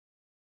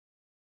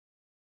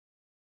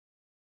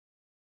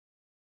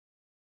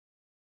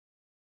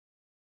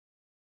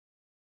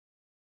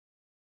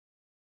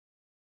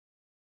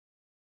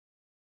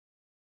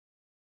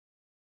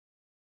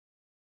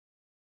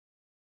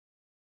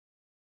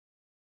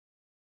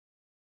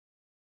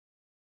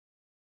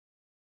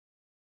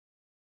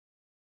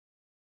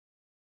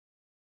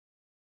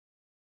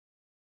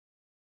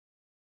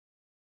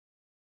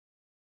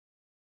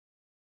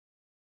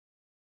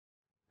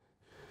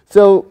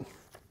So,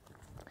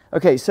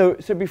 okay, so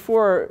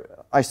before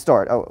I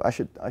start, oh, I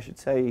should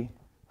say,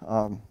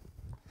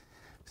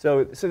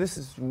 so this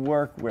is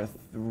work with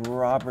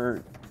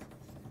Robert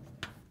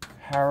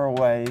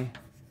Haraway,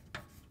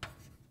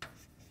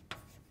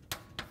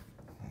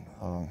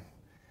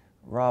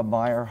 Rob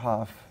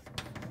Meyerhoff,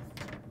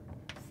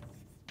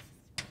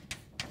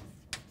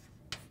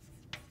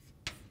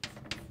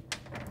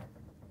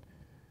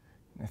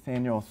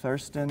 Nathaniel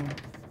Thurston,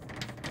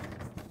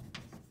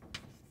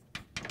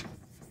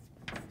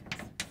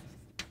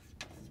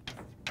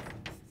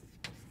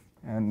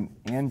 and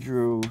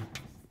Andrew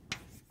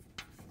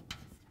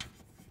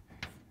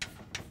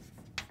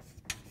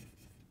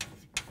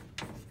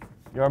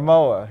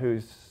Yarmola,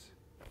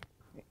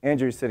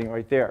 Andrew's sitting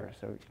right there,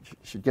 so you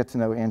should get to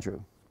know Andrew.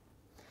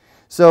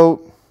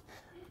 So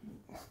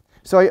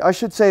I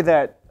should say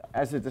that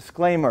as a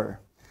disclaimer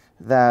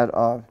that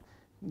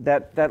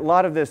that a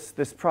lot of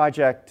this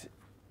project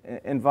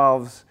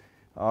involves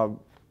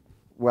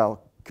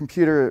well,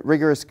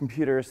 rigorous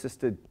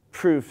computer-assisted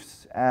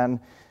proofs, and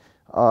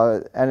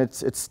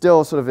it's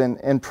still sort of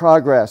in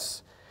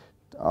progress.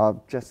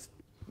 Just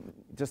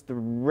the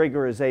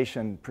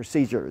rigorization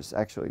procedures.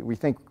 Actually, we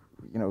think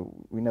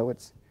we know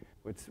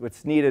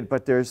what's needed,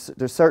 but there's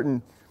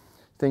certain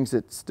things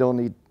that still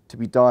need to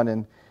be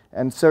done,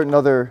 and certain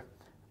other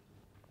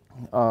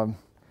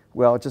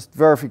well, just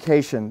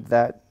verification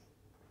that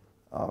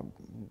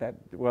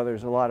well,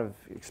 there's a lot of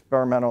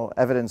experimental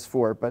evidence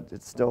for, but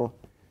it still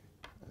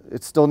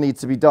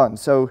needs to be done.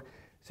 So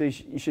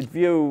you should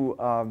view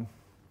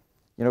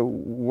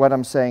what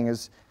I'm saying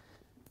as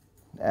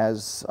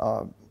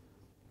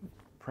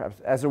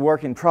perhaps as a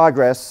work in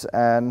progress,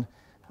 and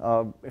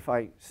if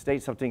I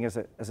state something as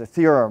a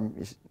theorem,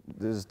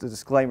 there's the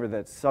disclaimer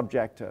that's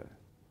subject to,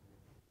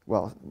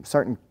 well,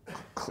 certain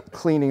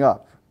cleaning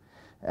up,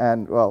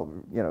 and well,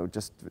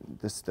 just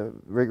the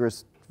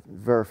rigorous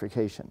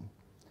verification.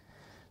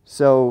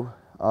 So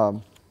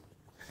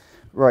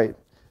right.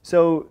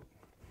 So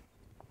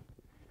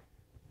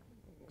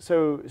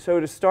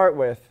to start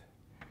with,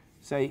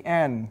 say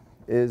n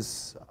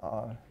is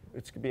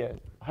it's going to be a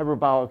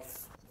hyperbolic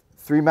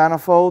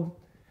 3-manifold.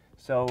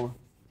 So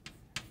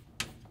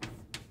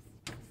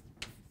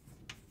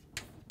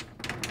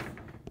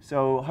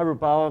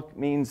hyperbolic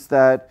means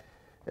that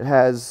it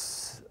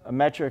has a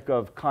metric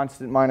of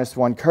constant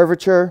 -1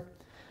 curvature,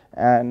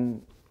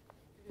 and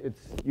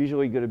it's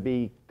usually going to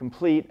be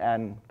complete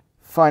and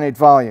finite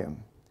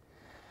volume.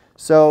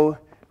 So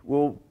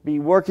we'll be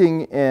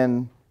working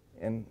in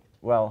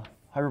well,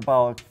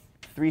 hyperbolic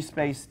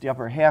 3-space, the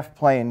upper half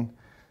plane.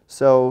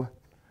 So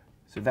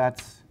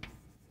that's,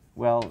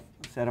 well,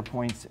 a set of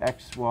points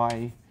x,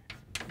 y,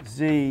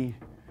 z,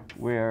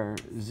 where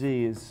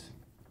z is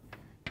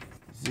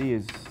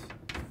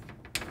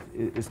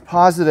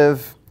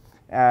positive,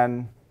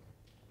 and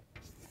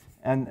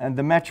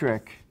the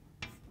metric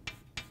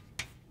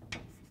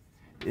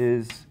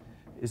is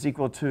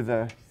equal to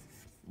the,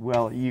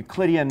 well,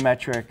 Euclidean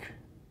metric.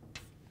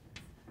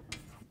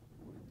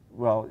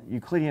 Well,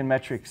 Euclidean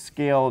metric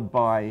scaled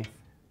by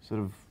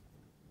sort of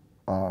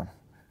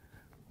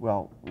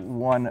well,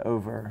 1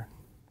 over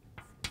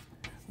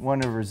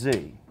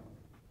z.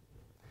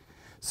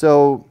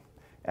 So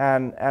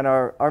and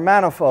our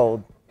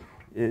manifold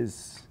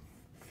is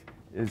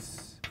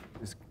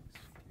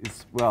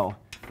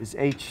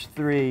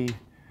H3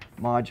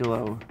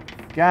 modulo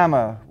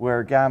gamma,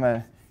 where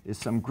gamma is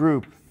some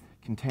group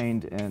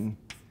contained in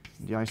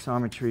the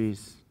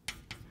isometries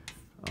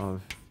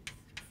of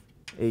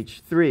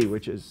H3,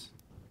 which is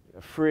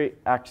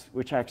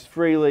which acts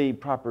freely,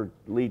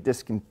 properly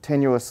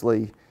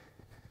discontinuously,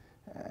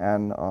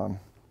 and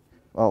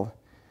well,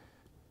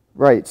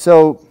 right.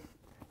 So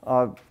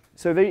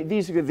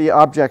these are the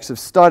objects of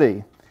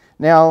study.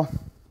 Now,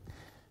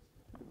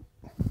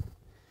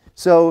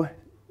 so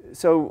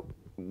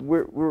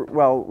we're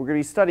going to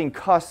be studying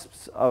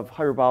cusps of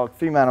hyperbolic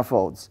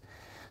 3-manifolds.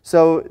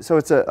 So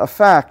it's a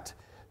fact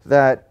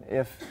that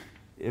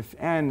if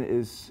n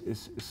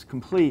is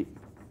complete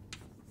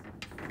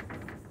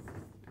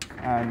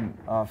and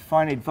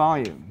finite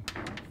volume,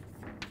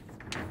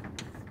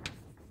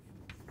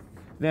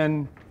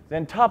 then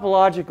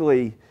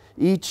topologically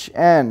each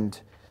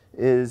end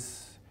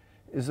is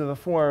of the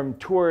form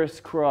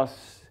torus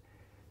cross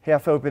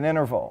half-open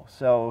interval.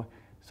 So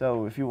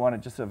if you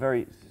wanted just a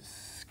very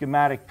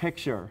schematic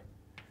picture,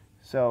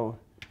 so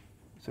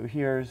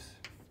here's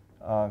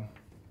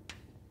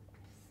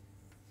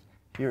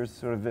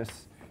sort of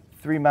this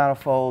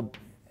 3-manifold.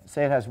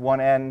 Say it has one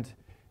end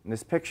in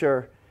this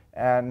picture,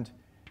 and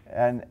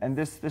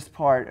this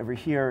part over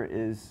here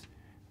is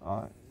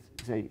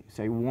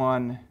say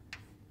 1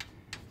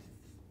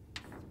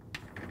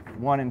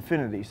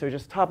 infinity. So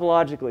just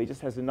topologically, it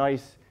just has a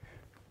nice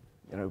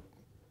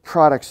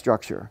product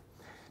structure.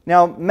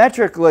 Now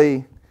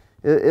metrically,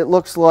 it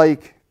looks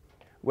like,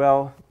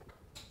 well,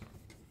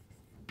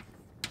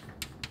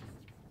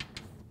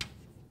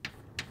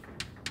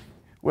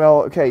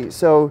 okay,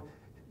 so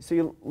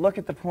you look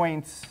at the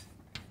points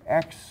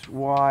x,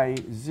 y,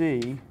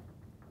 z.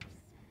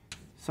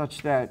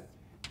 such that,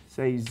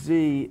 say,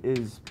 z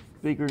is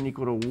bigger than or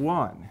equal to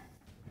 1.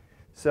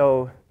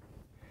 So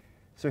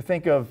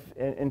think of,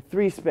 in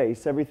 3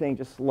 space, everything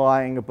just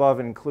lying above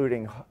and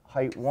including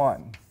height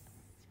 1.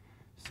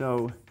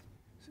 So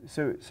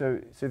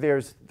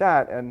there's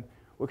that. And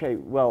OK,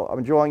 well,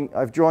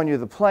 I've drawn you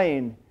the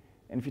plane.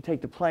 And if you take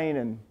the plane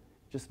and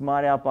just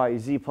mod out by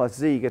z plus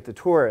z, you get the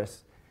torus.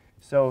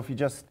 So if you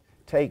just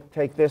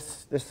take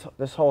this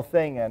whole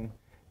thing and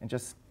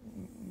just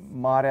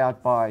mod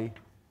out by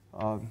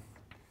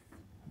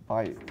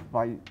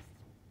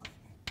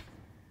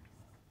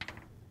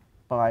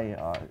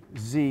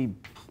z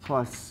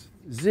plus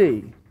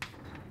z,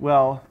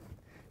 well,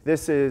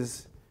 this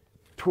is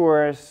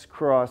torus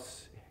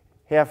cross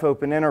half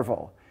open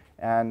interval.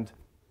 And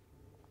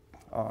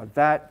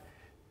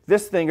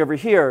this thing over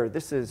here,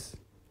 this is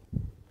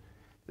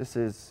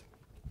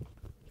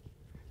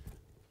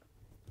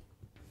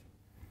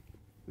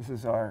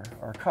our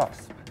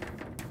cusp.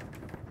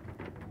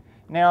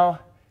 Now,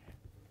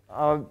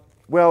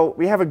 well,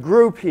 we have a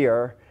group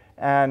here,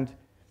 and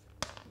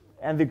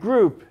the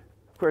group,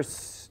 of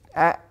course,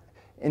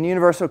 in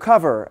universal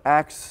cover,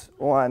 acts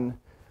on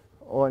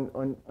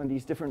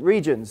these different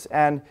regions.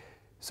 And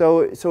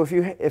so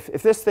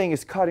if this thing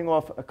is cutting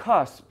off a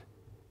cusp,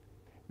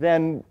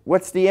 then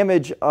what's the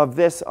image of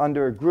this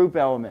under a group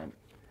element?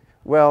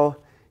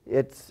 Well,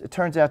 it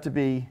turns out to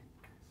be,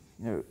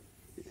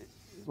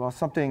 well,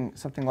 something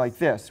like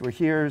this, where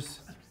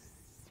here's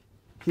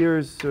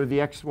sort of the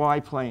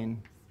xy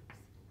plane,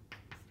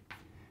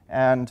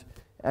 and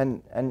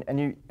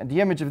the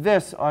image of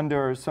this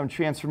under some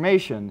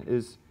transformation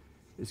is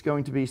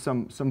going to be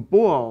some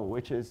ball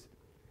which is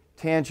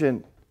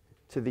tangent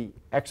to the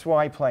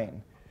xy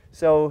plane.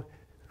 So,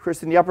 of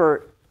course, in the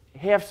upper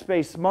half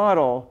space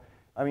model,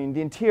 I mean, the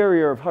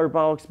interior of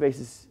hyperbolic space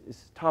is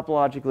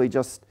topologically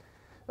just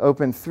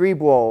open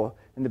 3-ball,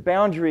 and the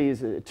boundary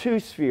is a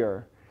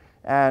 2-sphere.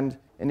 And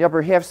in the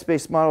upper half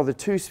space model, the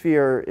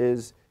 2-sphere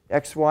is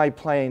xy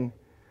plane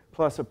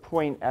plus a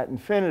point at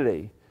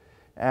infinity.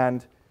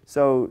 And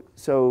so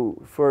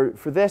for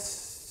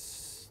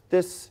this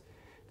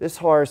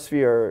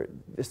horosphere,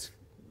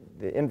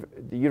 the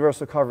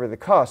universal cover of the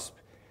cusp,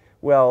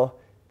 well,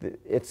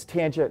 it's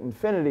tangent at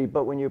infinity,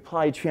 but when you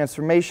apply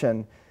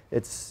transformation,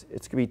 it's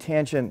going to be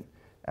tangent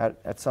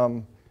at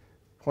some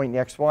point in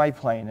the xy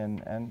plane.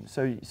 And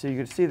so you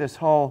can see this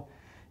whole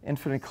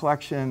infinite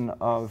collection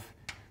of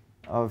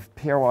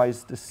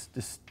pairwise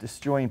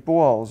disjoint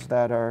balls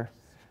that are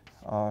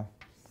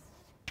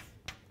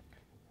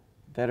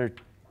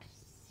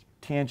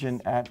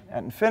tangent at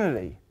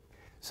infinity.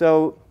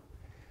 So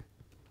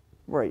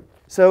right.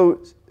 So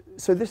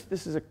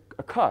this is a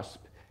cusp.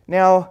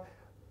 Now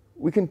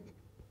we can,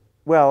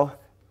 well,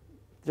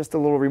 just a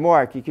little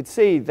remark. You could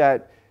see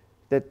that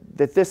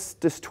this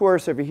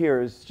torus over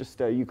here is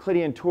just a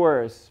Euclidean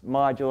torus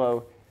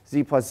modulo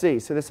z plus z.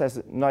 So this has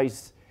a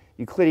nice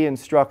Euclidean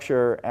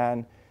structure,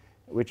 and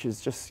which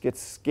is just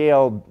gets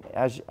scaled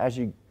as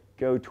you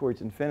go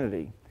towards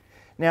infinity.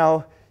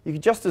 Now you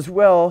could just as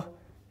well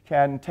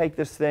can take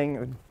this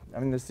thing. I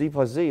mean, this z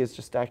plus z is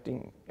just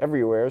acting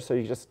everywhere. So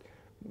you just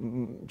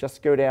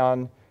go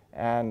down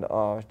and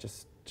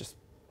just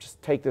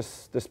take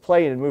this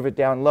plane and move it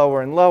down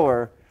lower and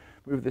lower.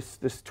 Move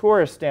this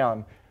torus down.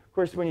 Of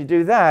course, when you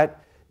do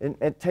that,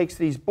 it takes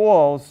these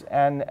balls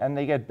and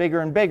they get bigger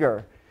and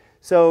bigger.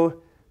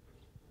 So,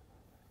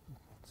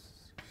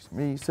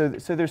 so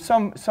there's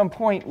some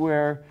point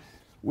where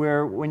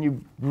when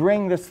you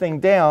bring this thing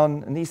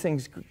down and these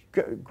things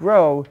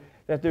grow,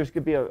 that there's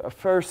going to be a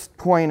first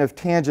point of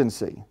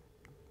tangency.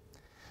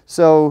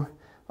 So,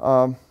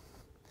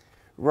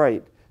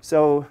 right.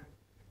 So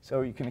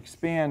you can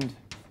expand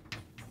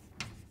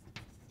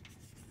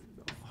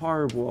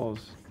horror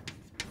balls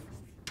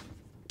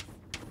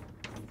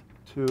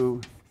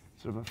to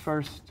sort of a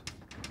first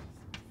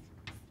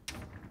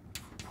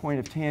point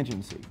of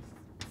tangency.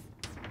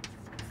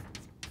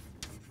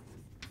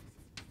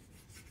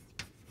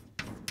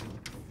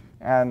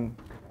 And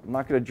I'm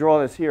not going to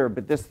draw this here,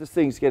 but this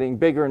thing's getting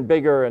bigger and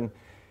bigger, and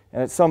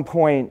at some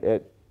point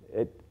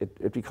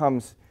it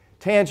becomes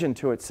tangent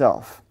to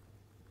itself.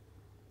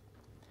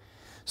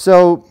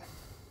 So,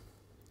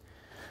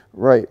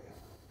 right.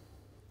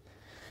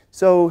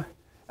 So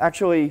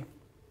actually,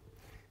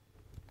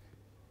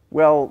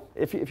 well,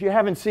 if you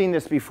haven't seen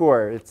this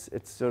before, it's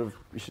sort of,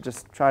 you should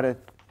just try to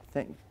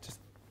think,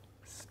 just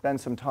spend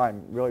some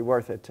time, really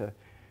worth it, to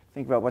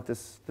think about what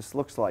this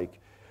looks like.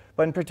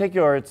 But in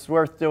particular, it's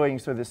worth doing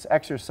sort of this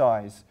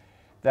exercise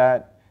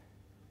that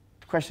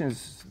the question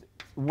is,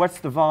 what's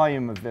the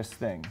volume of this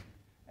thing?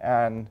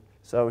 And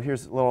so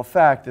here's a little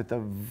fact that the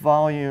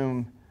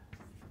volume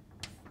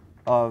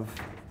of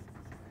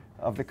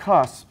the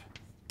cusp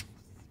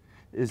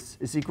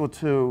is equal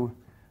to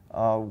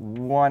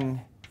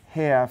 1/2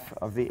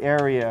 of the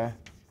area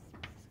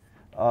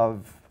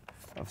of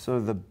sort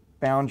of the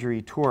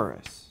boundary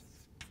torus.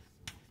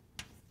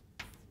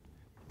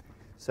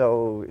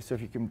 So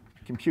if you can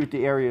compute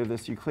the area of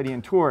this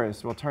Euclidean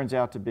torus, well, it turns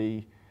out to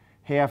be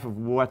half of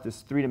what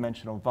this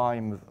three-dimensional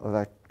volume of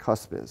that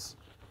cusp is.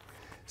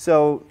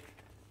 So,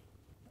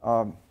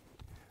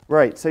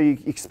 right, so you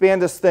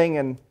expand this thing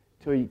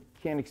until you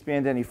can't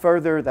expand any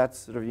further. That's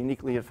sort of a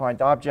uniquely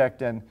defined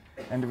object, and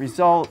the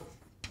result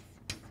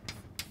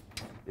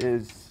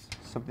is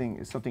something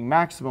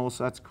maximal,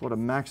 so that's called a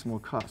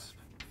maximal cusp.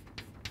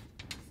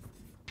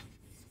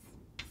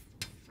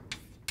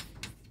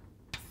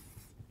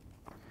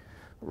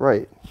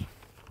 Right.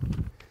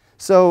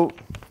 So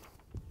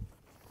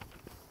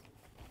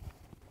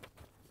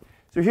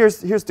here's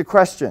the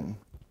question.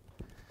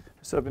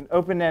 Sort of an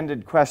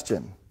open-ended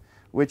question,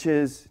 which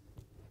is,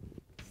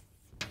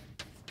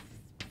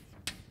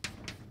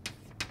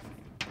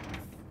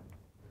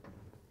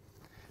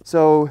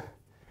 so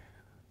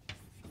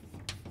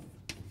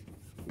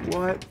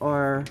what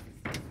are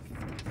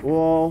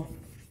all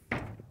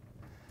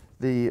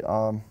the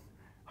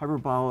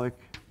hyperbolic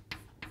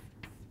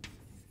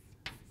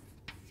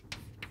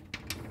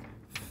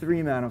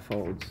three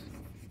manifolds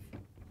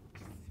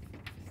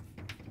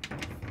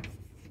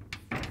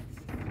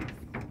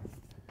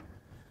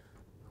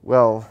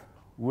well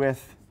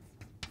with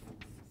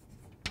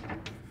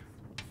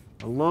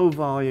a low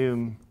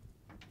volume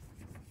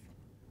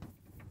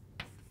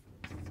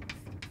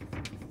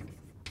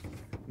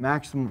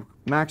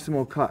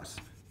maximal cusp?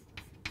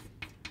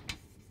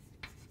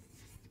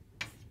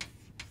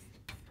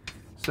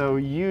 So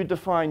you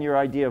define your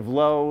idea of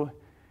low,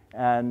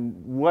 and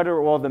what are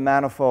all the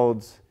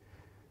manifolds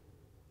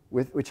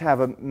which have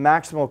a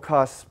maximal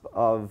cusp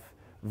of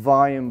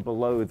volume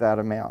below that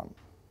amount?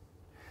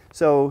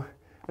 So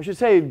I should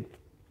say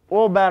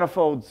all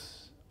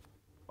manifolds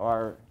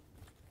are,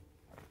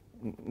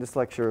 in this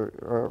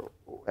lecture,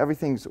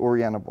 everything's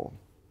orientable.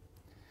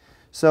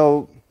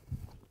 So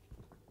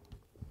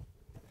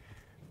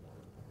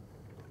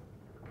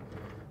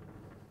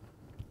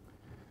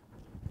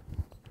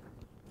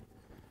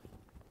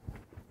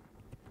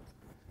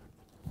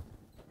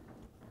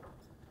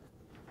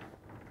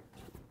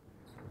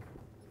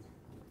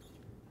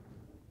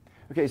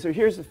okay, so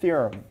here's the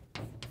theorem,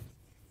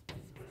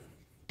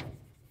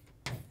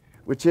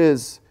 which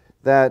is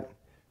that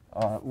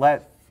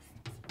let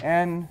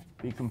n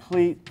be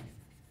complete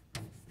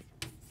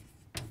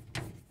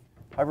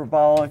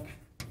hyperbolic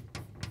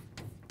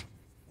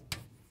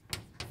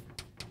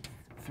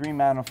three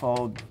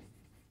manifold,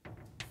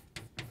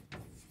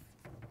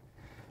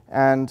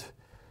 and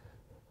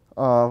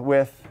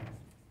with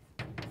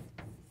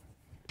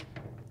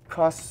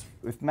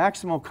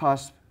maximal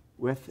cusp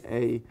with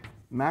a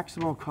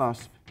maximal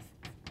cusp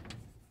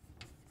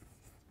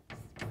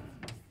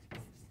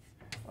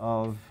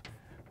of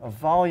a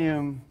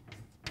volume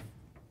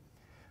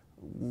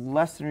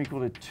less than or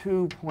equal to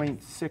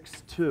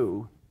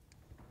 2.62,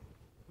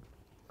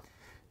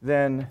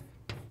 then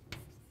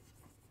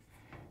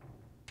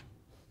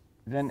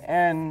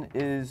n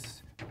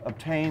is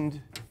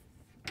obtained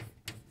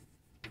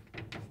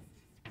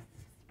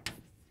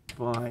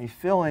by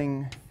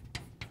filling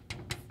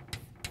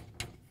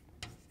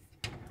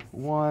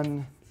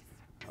one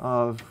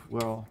of,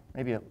 well,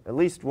 maybe at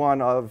least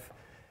one of,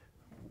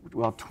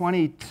 well,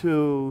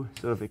 22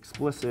 sort of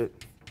explicit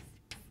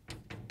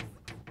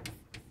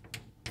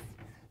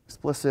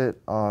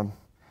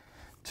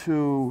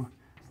 2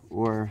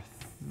 or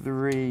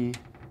 3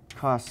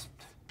 cusped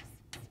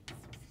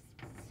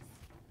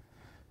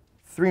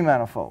three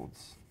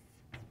manifolds.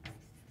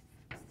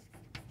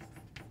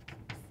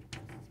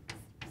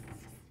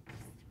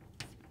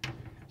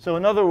 So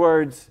in other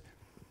words,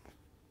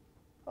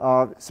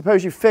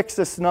 suppose you fix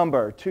this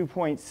number,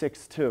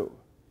 2.62,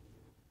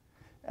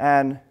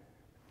 and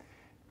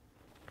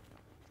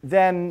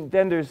then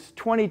there's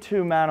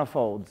 22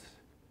 manifolds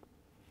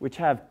which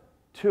have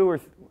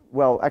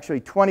actually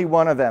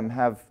 21 of them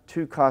have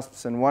 2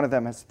 cusps and one of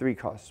them has 3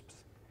 cusps.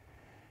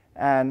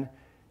 And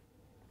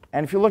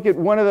if you look at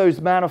one of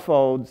those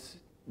manifolds,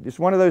 just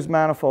one of those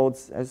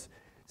manifolds as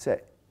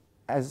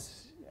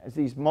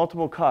these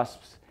multiple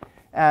cusps,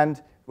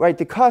 and right,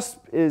 the cusp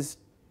is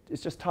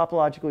just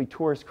topologically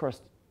torus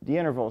across the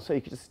interval, so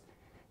you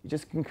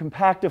just can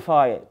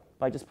compactify it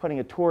by just putting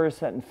a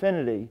torus at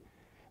infinity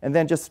and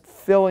then just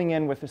filling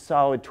in with a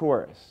solid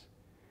torus.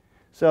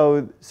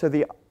 So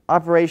the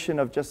operation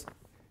of just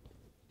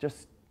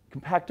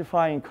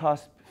compactifying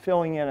cusp,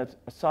 filling in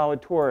a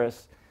solid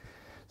torus,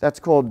 that's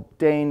called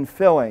Dane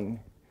filling.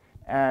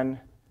 And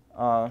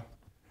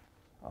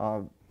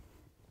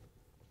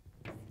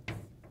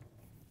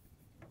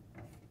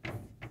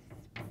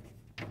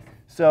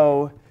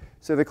so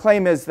the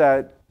claim is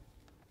that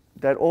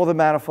all the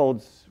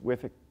manifolds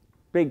with a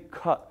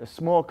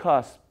small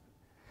cusp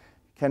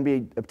can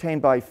be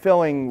obtained by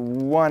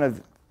filling one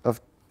of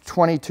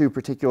 22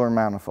 particular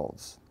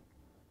manifolds.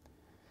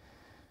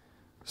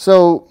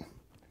 So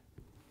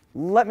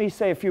let me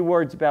say a few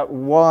words about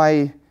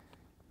why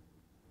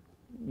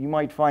you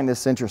might find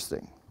this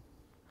interesting.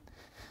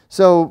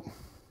 So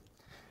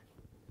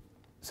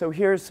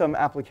here's some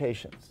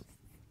applications.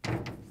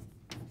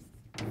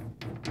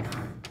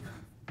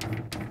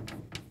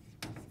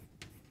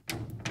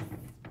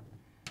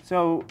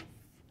 So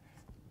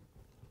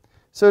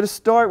So to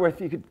start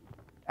with, you could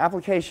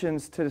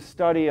applications to the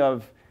study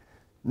of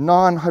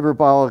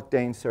non-hyperbolic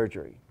Dane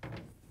surgery.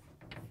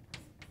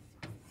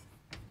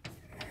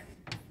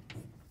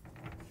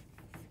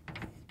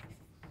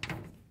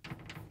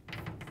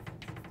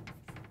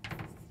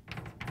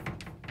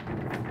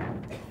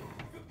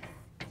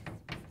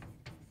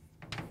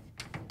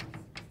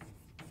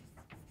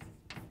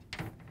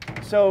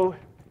 So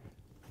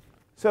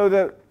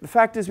the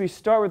fact is we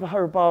start with a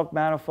hyperbolic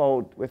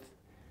manifold with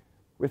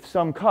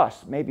some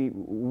cusp, maybe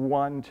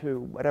 1,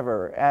 2,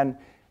 whatever. And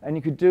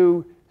you could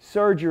do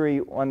surgery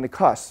on the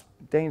cusp,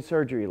 Dane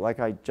surgery, like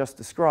I just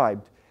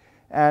described.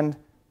 And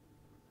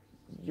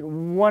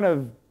one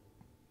of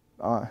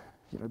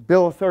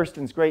Bill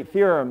Thurston's great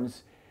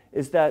theorems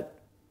is that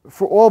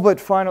for all but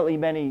finitely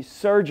many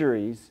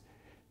surgeries,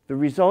 the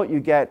result you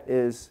get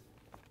is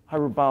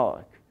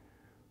hyperbolic.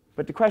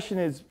 But the question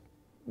is,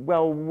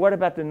 well, what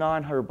about the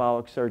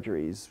non-hyperbolic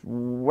surgeries?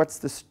 What's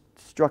the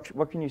structure?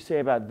 What can you say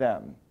about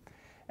them?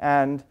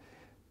 And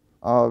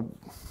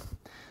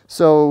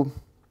so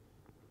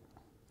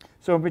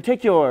in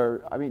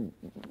particular, I mean,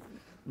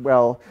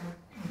 well,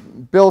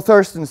 Bill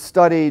Thurston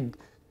studied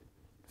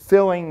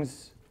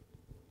fillings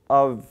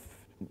of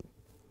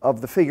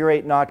the figure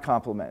 8 knot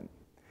complement,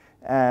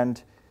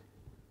 and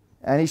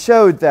he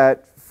showed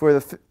that for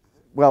the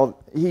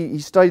he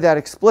studied that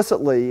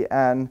explicitly,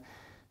 and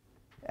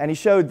he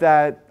showed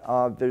that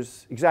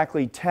there's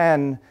exactly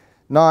 10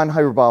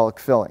 non-hyperbolic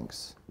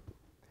fillings.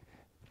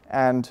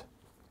 And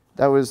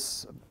that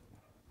was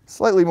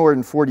slightly more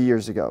than 40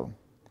 years ago.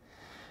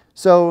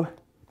 So,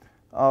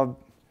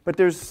 but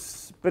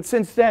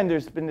since then,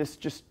 there's been this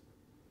just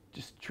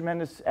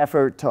tremendous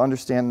effort to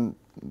understand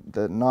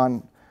the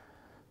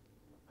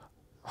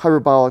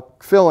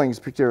non-hyperbolic fillings,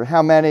 particularly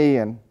how many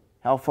and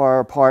how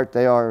far apart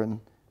they are and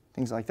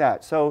things like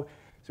that. So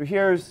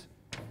here's,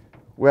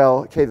 well,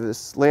 okay,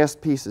 this last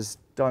piece is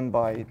done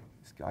by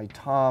this guy,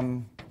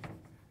 Tom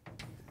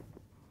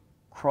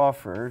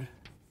Crawford,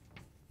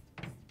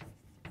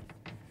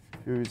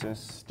 who's a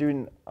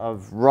student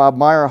of Rob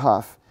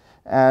Meyerhoff.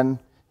 And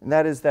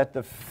that is that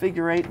the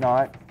figure 8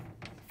 knot,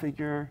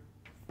 figure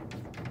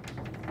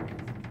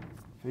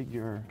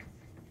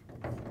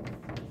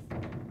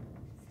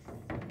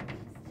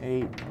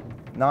 8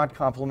 knot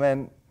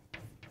complement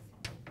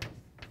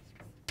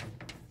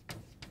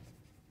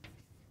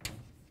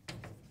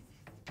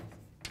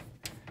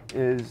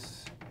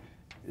is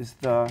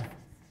the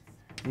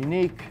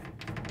unique,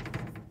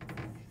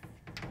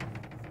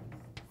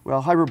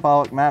 well,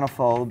 hyperbolic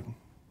manifold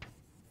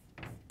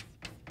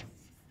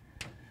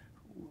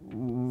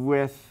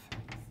with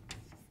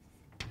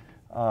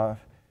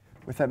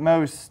at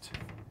most,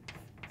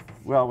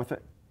 well,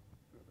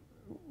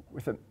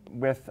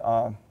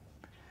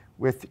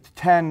 with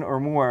 10 or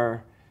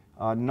more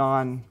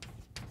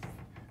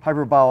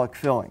non-hyperbolic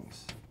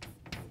fillings.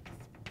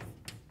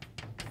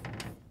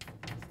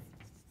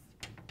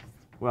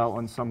 Well,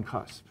 on some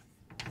cusp.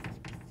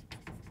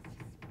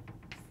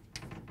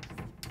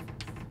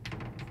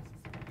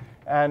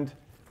 And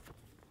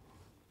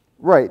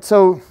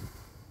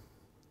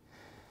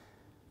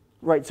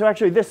so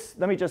actually this,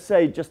 let me just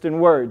say just in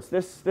words,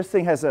 this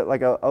thing has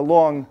a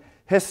long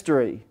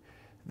history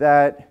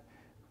that,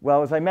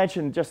 well, as I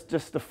mentioned,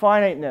 just the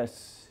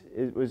finiteness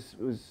was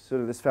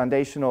sort of this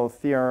foundational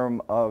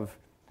theorem of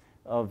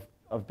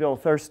Bill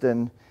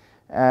Thurston.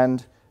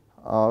 And,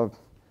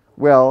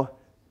 well,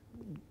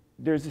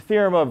 there's a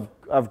theorem of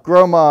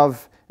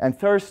Gromov and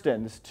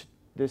Thurston,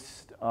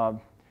 this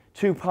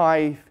 2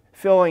 pi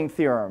filling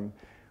theorem,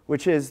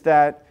 which is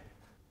that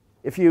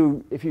if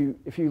you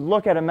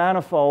look at a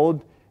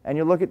manifold and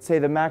you look at, say,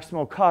 the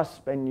maximal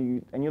cusp and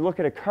you look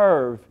at a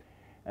curve,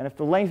 and if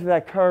the length of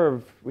that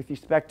curve with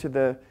respect to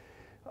the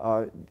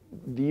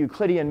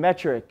Euclidean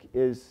metric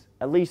is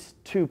at least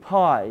 2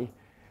 pi,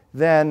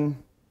 then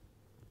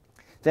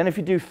if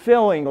you do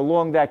filling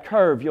along that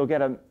curve, you'll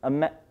get a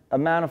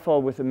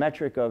manifold with a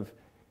metric of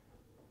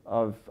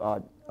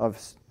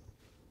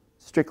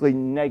strictly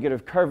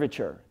negative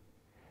curvature.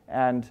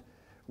 And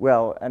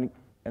well,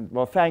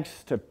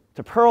 thanks to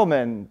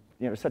Perlman,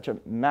 such a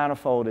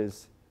manifold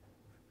is,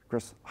 of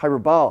course,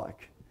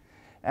 hyperbolic.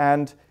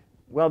 And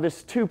well,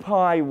 this 2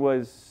 pi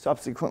was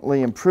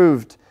subsequently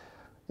improved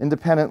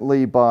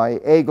independently by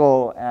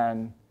Agel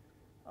and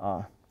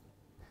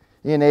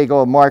Ian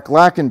Agel and Mark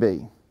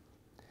Lackenby.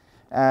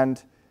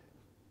 And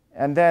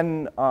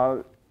then,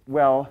 there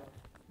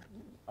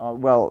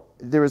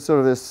was sort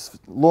of this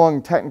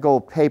long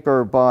technical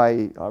paper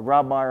by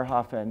Rob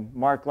Meyerhoff and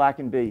Mark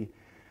Lackenby,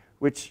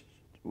 which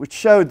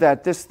showed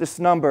that this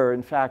number,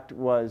 in fact,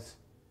 was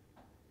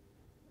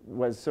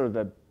sort of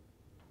a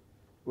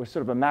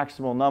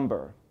maximal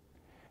number.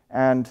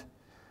 And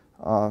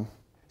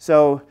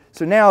so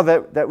now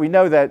that we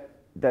know that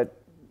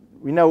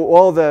we know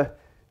all the,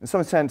 in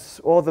some sense,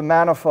 all the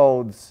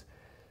manifolds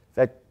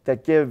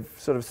that give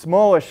sort of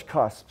smallish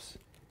cusps.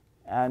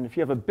 And if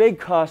you have a big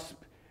cusp,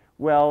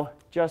 well,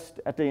 just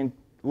at the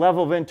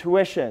level of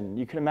intuition,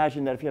 you can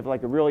imagine that if you have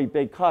like a really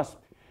big cusp,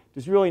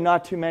 there's really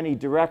not too many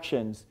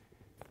directions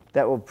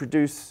that will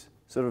produce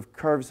sort of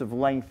curves of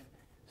length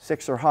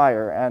 6 or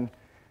higher. And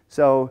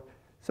so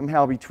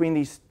somehow between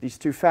these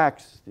two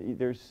facts,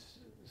 there's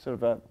sort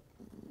of a,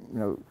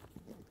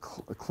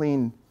 a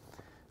clean,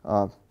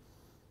 a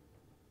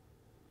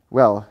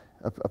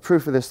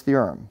proof of this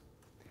theorem.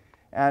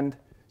 And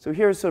so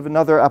here's sort of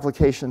another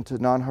application to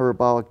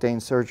non-hyperbolic Dane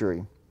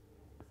surgery.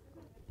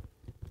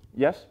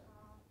 Yes?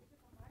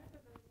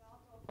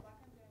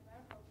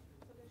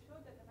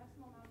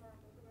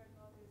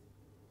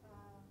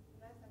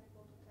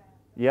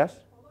 Yes?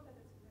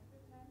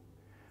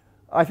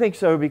 I think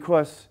so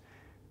because,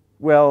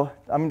 well,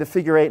 the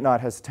figure 8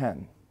 knot has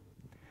 10.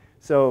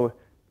 So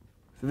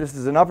this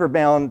is an upper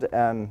bound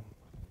and,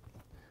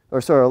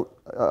 it's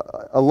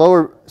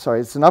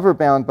an upper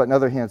bound, but on the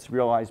other hand, it's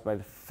realized by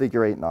the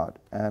figure 8 knot.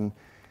 And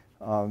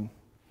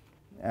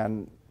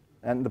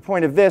the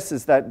point of this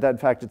is that in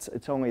fact,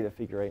 it's only the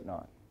figure 8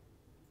 knot.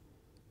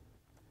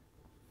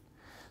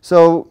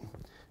 So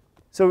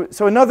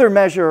another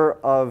measure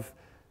of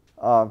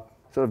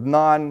sort of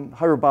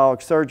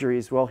non-hyperbolic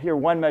surgeries, well, here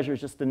one measure is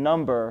just the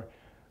number.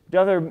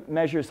 The other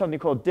measure is something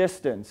called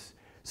distance.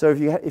 So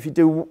if you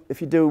do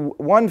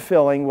one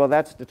filling, well,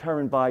 that's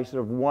determined by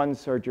sort of one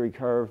surgery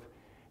curve.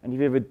 And if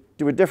you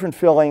do a different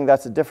filling,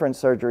 that's a different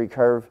surgery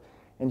curve.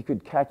 And you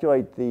could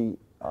calculate the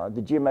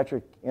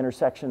geometric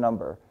intersection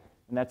number.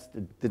 And that's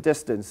the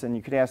distance. And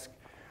you could ask,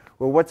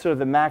 well, what's sort of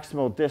the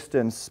maximal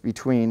distance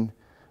between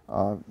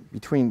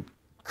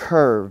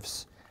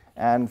curves?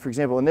 And for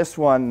example, in this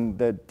one,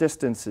 the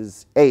distance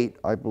is 8,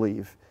 I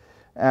believe.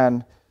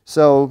 And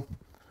so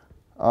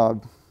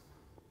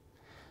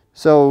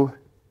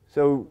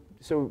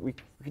we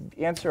could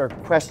answer a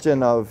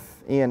question of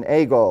Ian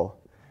Agol.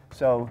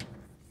 So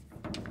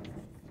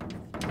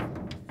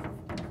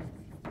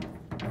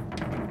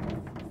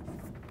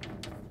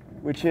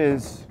which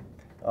is,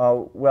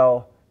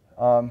 what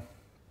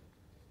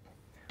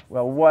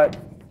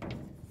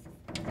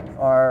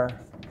are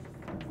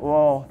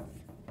all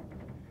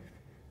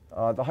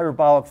the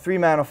hyperbolic 3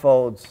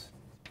 manifolds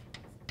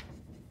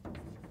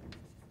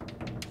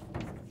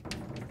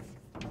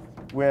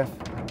with,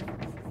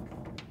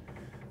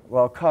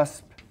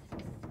 cusp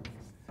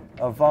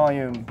of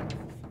volume,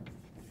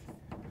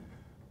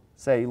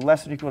 say,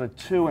 less than or equal to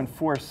 2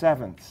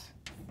 4/7.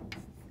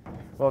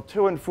 Well,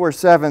 2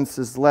 4/7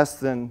 is less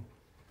than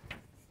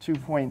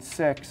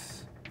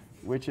 2.6,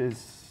 which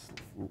is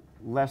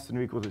less than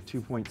or equal to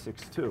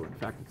 2.62. In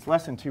fact, it's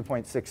less than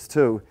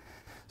 2.62.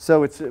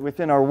 So it's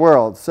within our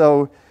world.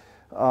 So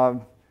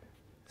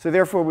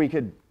therefore, we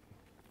could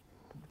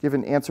give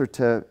an answer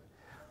to,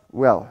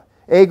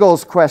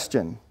 Agol's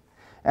question.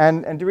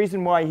 And the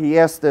reason why he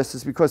asked this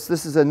is because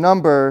this is a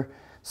number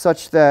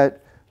such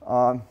that,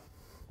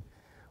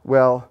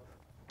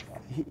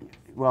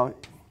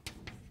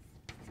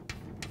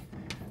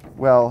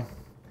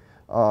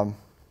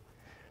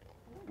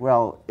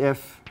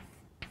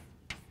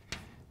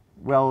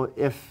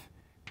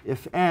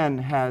 if n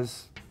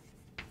has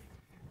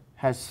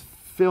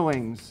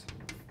fillings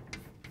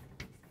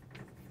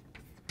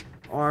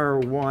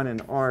R1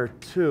 and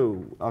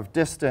R2 of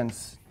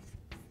distance,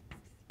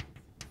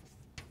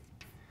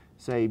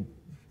 say,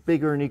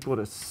 bigger than or equal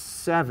to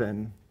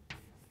 7,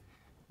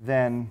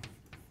 then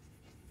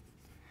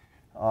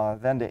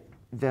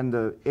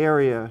the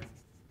area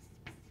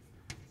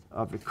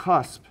of the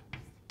cusp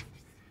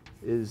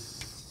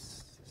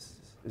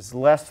is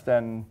less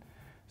than,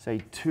 say,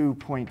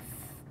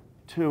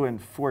 2.2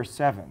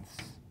 4/7.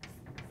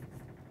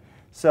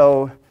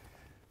 So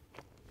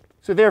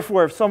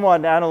therefore, if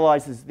someone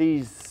analyzes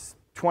these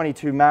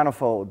 22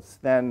 manifolds,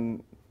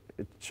 then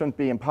it shouldn't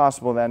be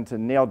impossible then to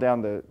nail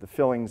down the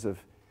fillings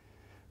of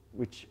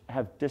which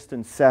have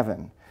distance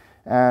 7.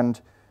 And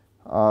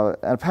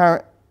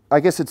apparent, I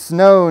guess it's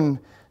known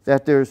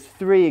that there's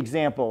 3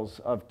 examples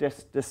of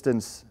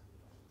distance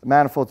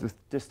manifolds with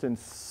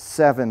distance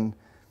 7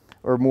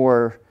 or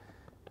more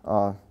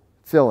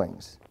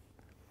fillings.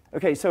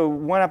 Okay, so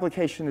one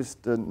application is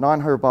the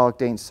non-hyperbolic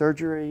Dane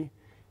surgery,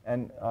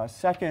 and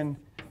second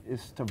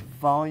is to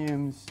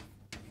volumes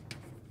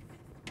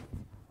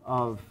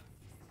of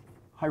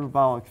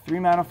hyperbolic 3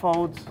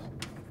 manifolds.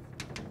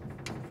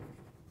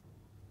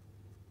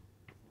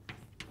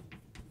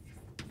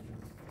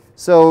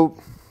 So,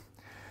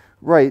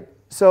 right,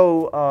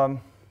 so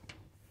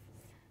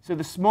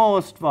the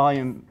smallest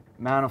volume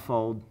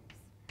manifold,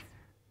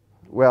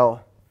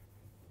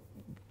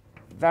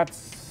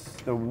 that's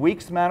the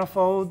Weeks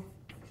manifold.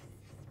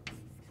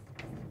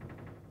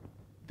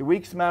 The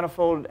Weeks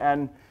manifold,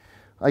 and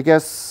I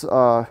guess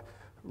Rob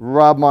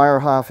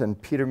Meyerhoff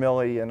and Peter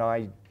Milley and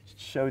I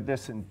showed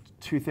this in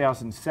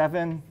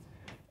 2007,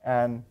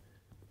 and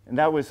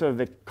that was sort of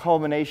the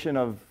culmination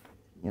of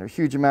a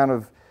huge amount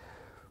of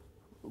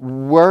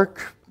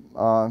work,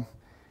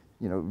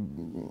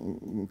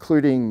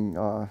 including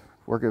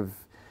work of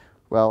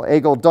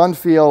Agol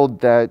Dunfield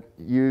that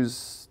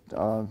used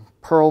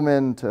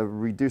Perlman to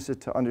reduce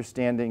it to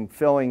understanding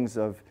fillings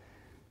of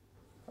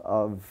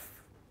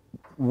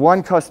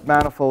one cusp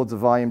manifolds of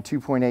volume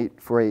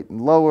 2.848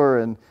 and lower,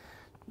 and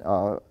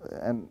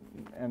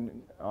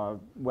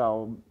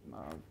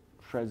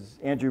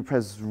Andrew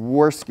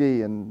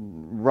Przeworski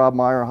and Rob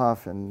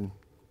Meyerhoff and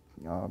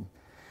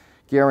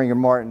Gehring and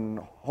Martin,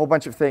 a whole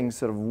bunch of things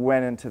sort of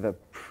went into the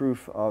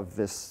proof of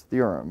this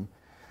theorem.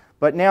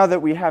 But now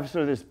that we have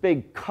sort of this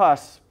big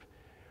cusp,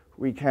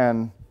 we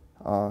can,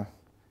 we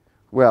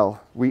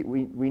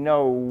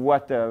know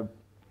what the,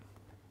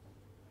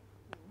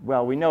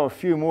 we know a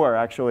few more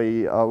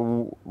actually.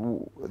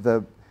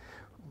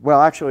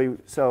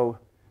 So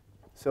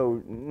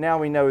now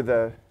we know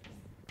the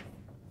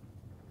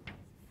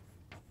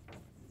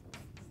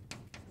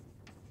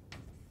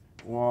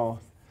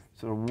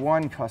sort of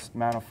one cusp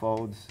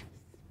manifolds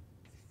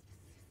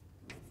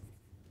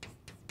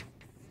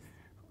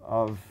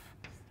of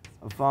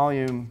a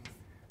volume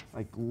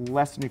like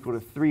less than or equal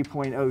to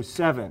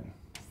 3.07.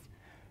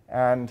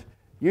 And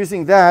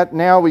using that,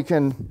 now we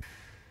can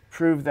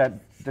prove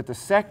that the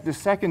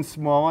second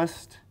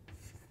smallest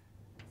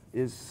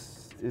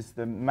is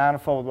the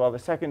manifold, the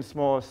second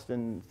smallest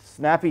in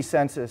snappy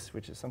census,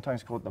 which is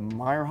sometimes called the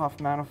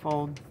Meyerhoff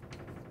manifold.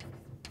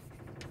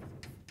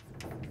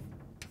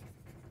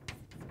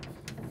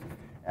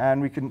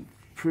 And we can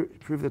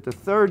prove that the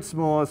third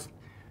smallest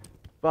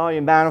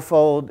volume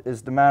manifold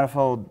is the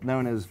manifold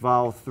known as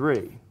vol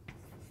 3.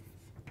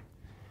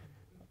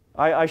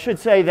 I should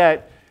say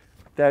that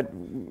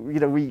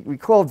we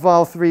called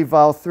vol 3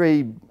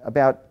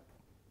 about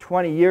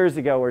 20 years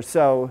ago or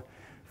so,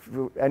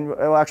 and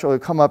it'll actually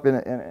come up in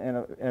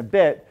a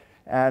bit.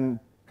 And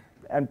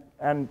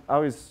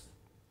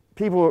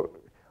people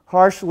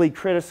harshly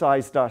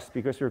criticized us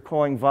because we were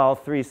calling vol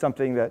 3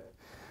 something that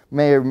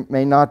may or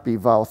may not be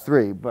vol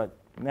 3, but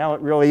now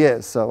it really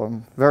is, so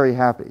I'm very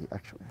happy,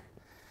 actually.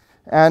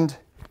 And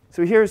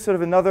so here's sort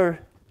of another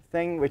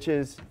thing, which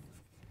is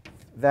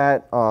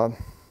that, that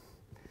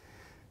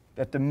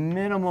the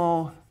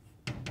minimal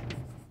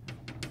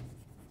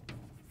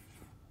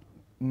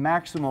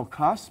maximal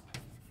cusp,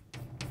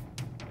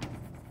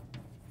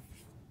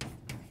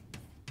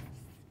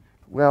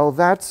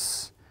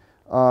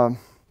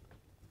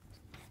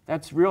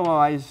 that's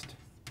realized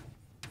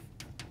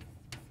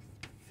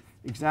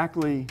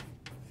exactly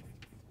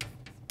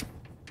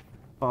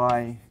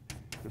by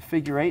the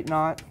figure 8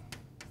 knot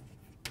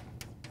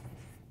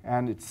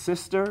and its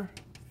sister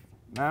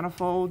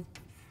manifold.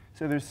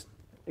 So there's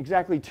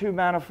exactly two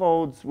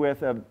manifolds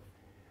with a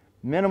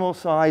minimal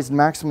sized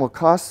maximal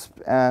cusp,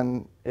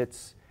 and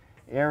its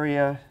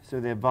area, so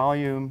their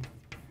volume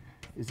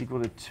is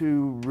equal to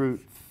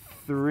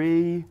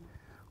 2√3,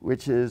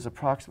 which is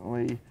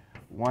approximately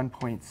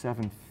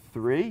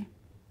 1.73.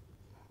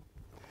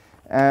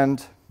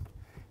 And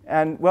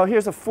well,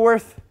 here's a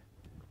fourth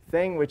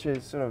thing, which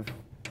is sort of,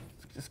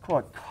 just call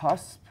it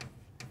cusp.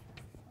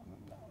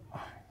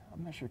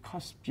 I'm not sure,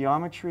 cusp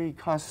geometry,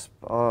 cusp,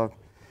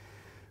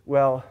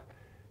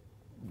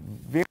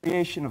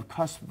 variation of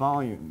cusp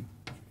volume.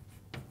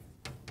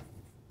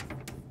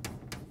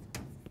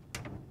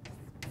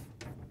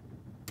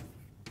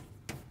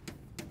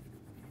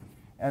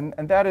 And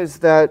that is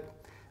that,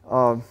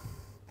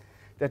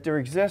 that there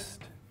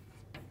exist,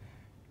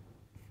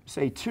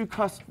 say, two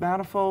cusp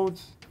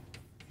manifolds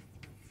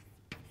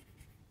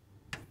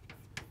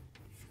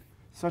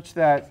such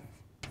that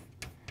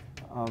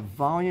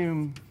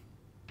volume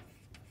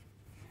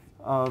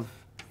of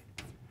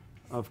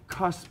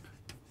cusp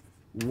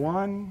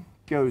 1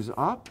 goes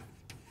up,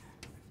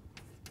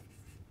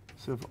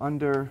 so if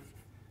under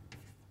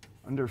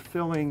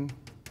filling,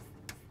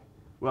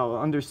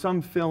 under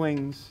some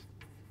fillings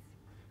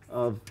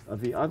of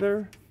the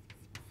other,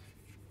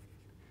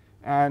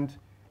 and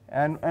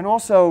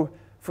also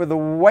for the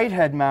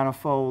Whitehead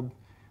manifold,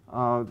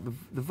 the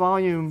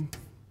volume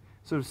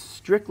sort of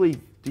strictly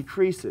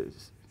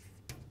decreases.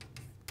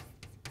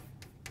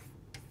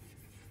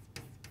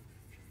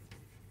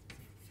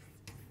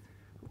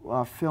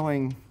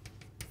 Filling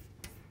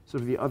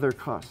sort of the other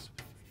cusp.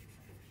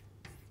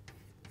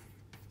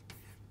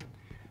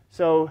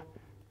 So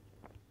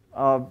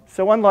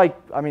unlike,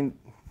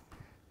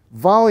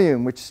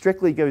 volume, which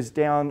strictly goes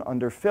down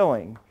under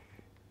filling,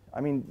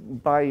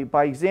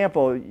 by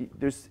example,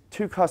 there's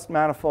two cusp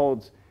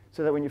manifolds,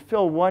 so that when you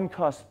fill one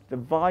cusp, the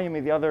volume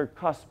of the other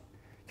cusp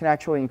can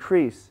actually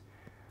increase.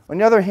 On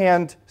the other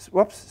hand,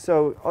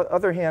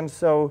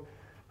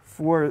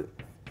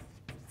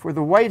 for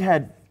the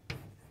Whitehead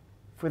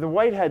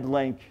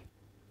link,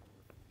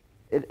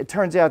 it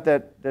turns out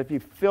that if you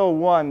fill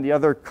one, the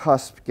other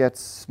cusp gets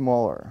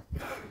smaller.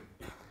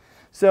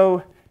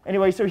 So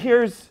anyway, so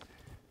here's,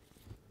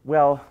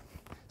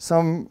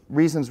 some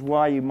reasons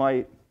why you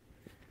might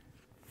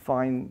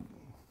find,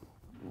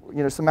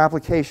 some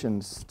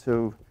applications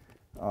to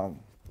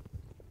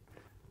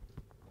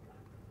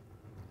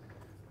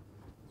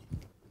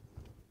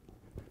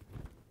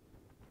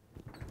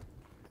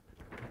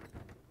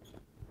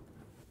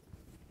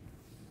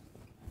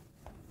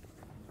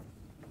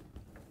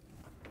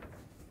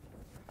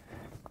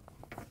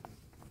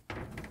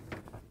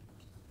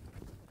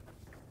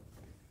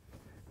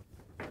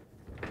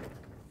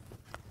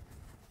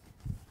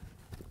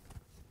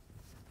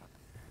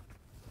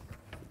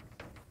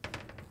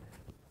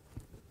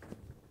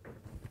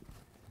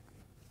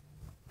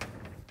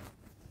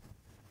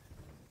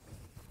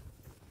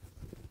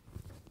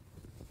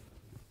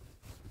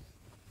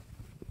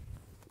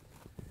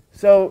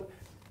So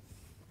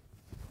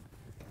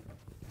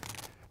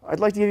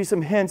I'd like to give you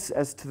some hints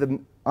as to the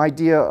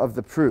idea of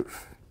the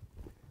proof.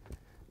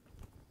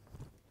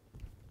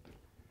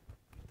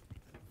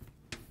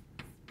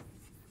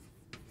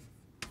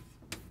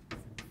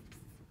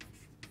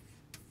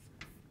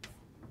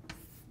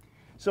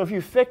 So if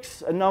you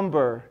fix a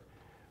number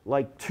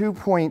like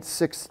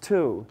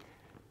 2.62,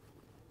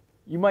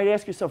 you might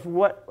ask yourself,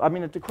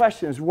 the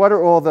question is, what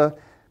are all the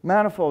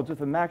manifolds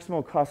with a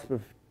maximal cusp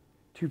of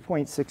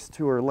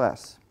 2.62 or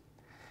less?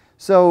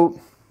 So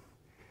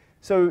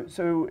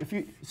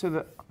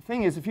the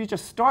thing is, if you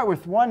just start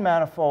with one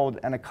manifold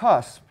and a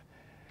cusp,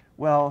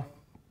 well,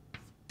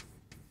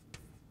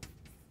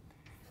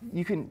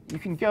 you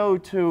can go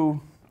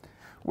to,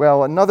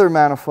 well, another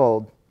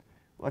manifold.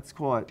 Let's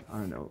call it, I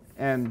don't know,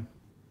 n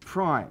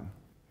prime.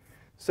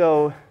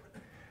 So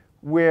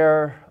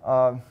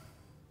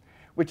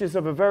which is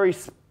of a very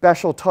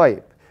special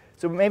type.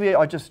 So maybe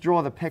I'll just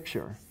draw the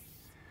picture.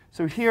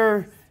 So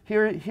here's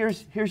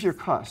your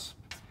cusp.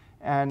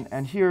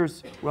 And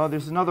here's, well,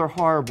 there's another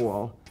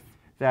harball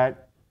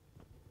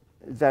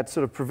that's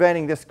sort of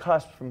preventing this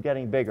cusp from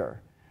getting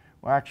bigger.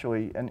 Well,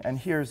 actually, and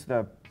here's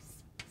the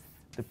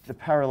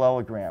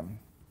parallelogram.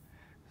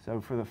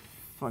 So for the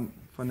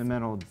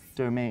fundamental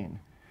domain.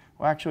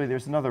 Well, actually,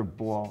 there's another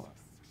ball.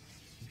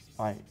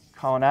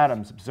 Colin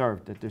Adams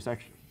observed that there's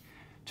actually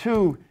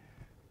two.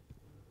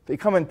 They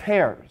come in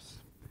pairs.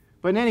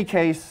 But in any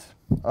case,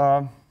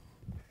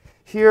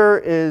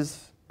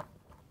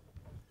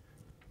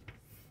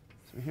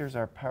 here's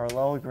our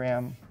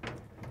parallelogram,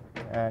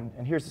 and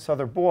here's this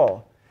other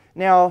ball.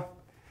 Now,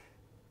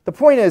 the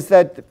point is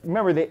that,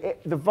 remember,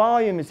 the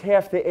volume is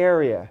half the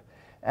area.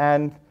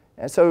 And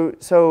so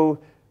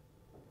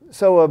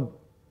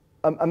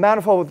a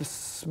manifold with a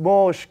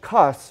smallish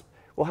cusp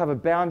will have a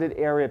bounded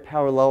area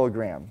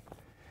parallelogram.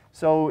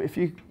 So if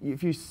you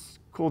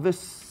call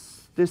this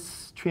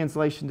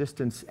translation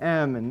distance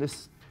m and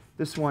this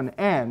one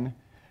n,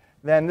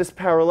 then this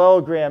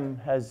parallelogram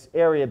has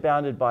area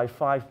bounded by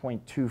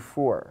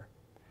 5.24.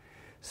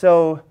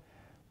 So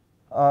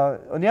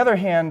on the other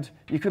hand,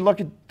 you could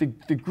look at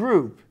the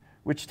group,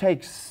 which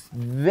takes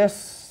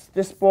this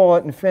ball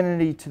at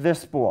infinity to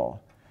this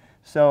ball.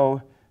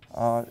 So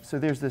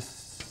there's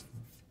this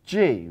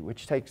g,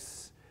 which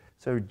takes,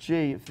 so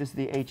g, if this is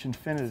the h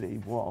infinity,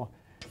 well,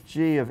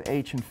 g of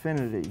h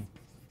infinity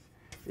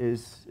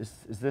is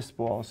this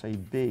ball, say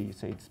b,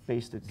 say it's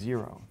based at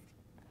 0.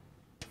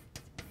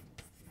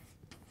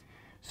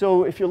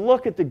 So if you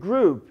look at the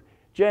group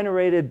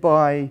generated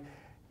by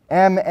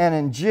m, n,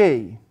 and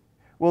g,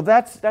 well,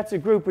 that's a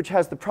group which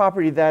has the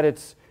property that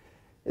it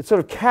sort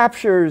of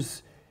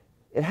captures,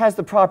 it has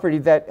the property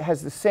that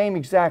has the same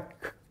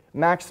exact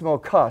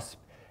maximal cusp,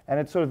 and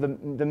it's sort of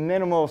the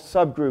minimal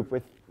subgroup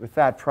with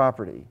that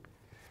property.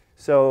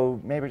 So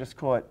maybe just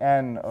call it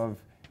n of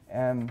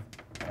m,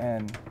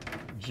 n,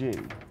 g.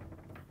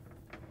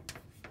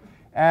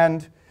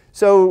 And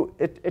so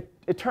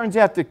it turns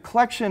out the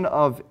collection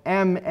of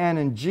m, n,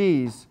 and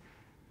g's,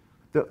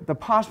 the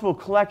possible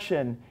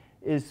collection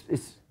is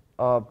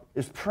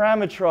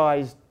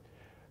parametrized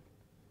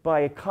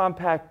by a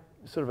compact,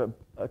 sort of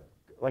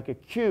like a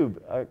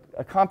cube,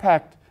 a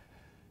compact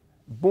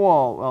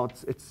ball. Well,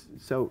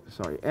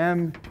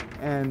 m,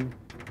 n,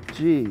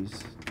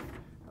 g's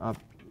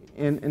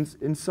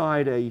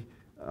inside a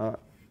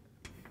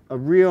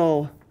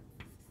real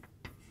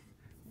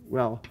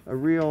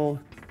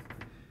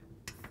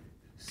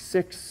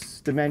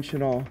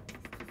 6-dimensional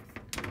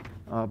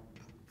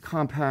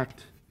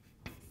compact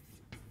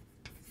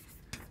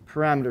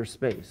parameter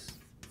space.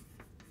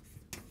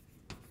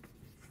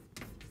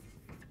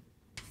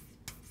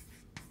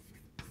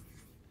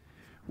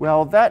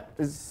 Well, that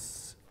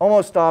is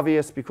almost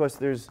obvious because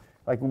there's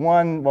like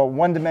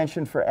one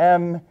dimension for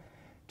m,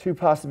 2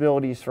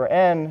 possibilities for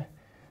n.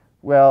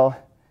 Well,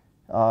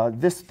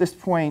 this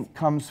point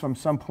comes from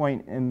some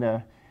point in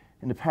the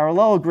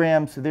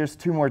parallelogram, so there's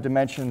 2 more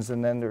dimensions,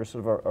 and then there's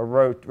sort of a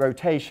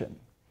rotation.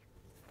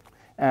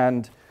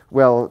 And,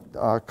 well,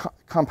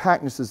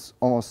 compactness is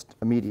almost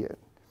immediate.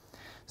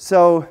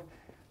 So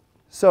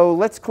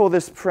let's call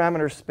this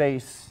parameter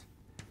space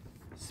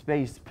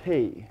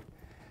P.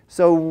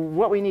 So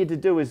what we need to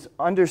do is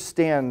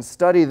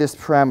study this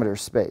parameter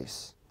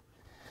space.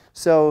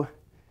 So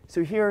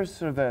here's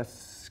sort of a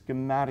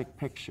schematic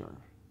picture.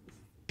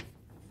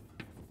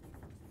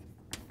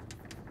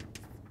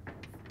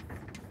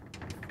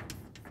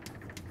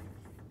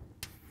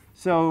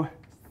 So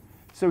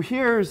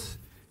here's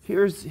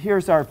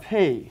our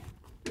P.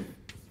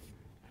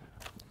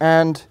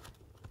 And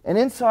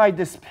inside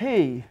this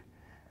P,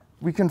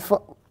 we can,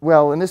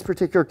 well, in this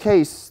particular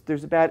case,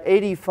 there's about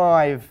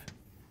 85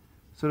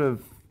 sort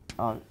of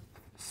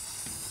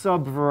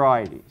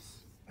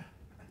sub-varieties.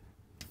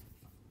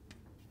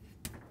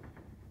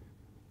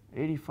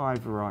 85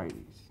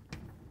 varieties.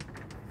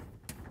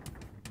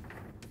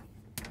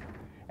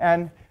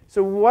 And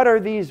so what are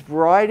these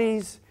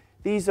varieties?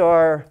 These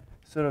are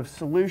sort of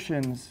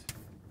solutions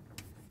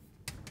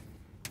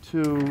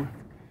to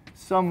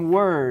some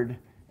word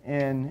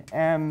in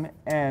M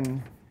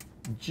and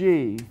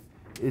G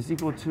is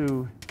equal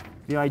to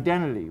the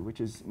identity,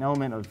 which is an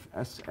element of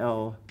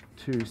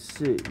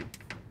SL2C.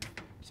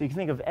 So you can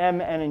think of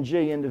M, N, and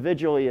G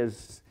individually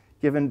as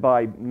given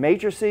by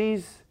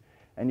matrices,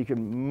 and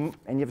you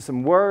have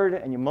some word,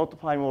 and you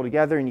multiply them all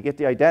together, and you get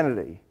the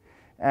identity.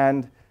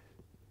 And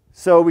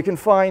so we can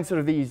find sort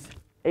of these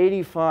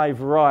 85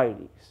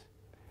 varieties.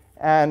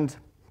 And,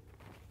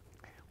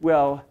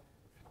 well,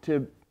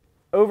 to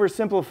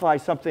oversimplify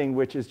something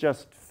which is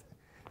just,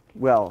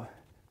 well,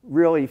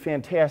 really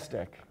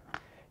fantastic,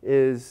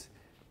 is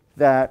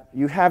that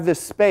you have this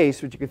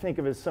space, which you can think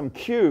of as some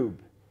cube,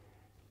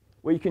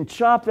 where you can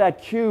chop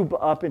that cube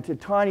up into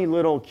tiny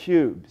little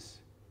cubes.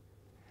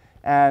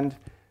 And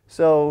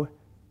so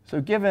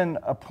given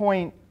a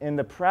point in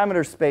the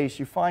parameter space,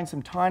 you find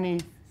some tiny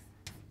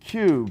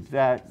cube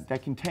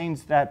that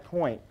contains that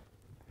point.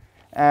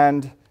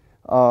 And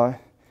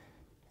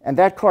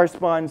that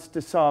corresponds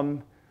to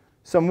some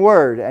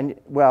word. And,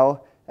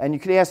 well, and you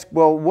could ask,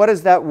 well, what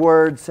does that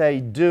word, say,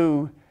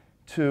 do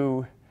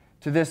to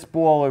this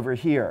ball over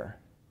here?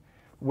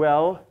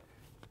 Well,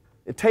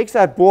 it takes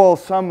that ball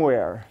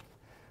somewhere.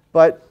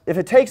 But if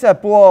it takes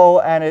that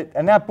ball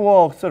and that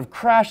ball sort of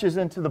crashes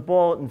into the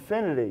ball at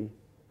infinity,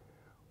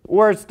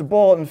 or it's the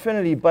ball at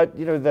infinity, but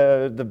you know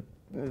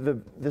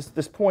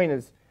this point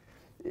is,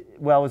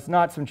 well, it's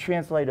not some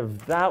translate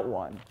of that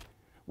one.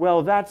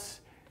 Well,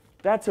 that's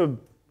a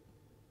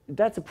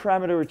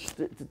parameter which is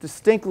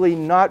distinctly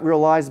not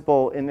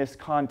realizable in this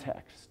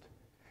context.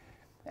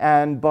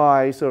 And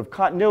by sort of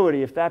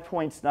continuity, if that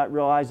point's not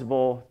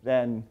realizable,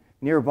 then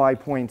nearby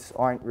points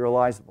aren't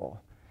realizable.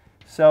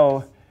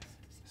 So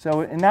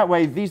in that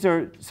way,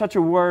 such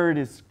a word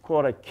is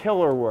called a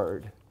killer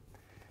word.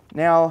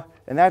 Now,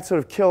 and that sort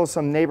of kills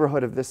some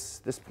neighborhood of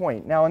this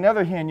point. Now, on the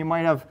other hand, you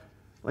might have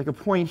like a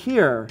point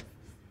here.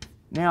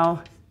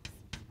 Now,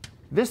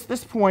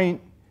 this point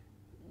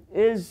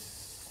is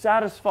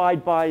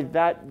satisfied by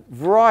that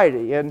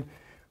variety, and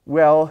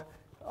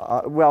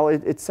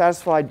it's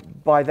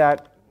satisfied by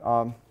that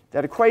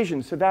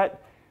equation. So that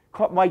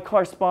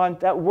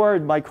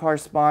word might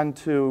correspond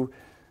to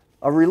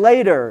a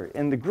relator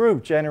in the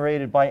group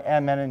generated by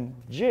M, N, and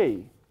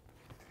G.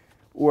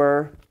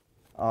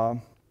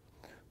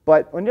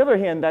 But on the other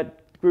hand,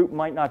 that group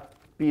might not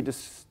be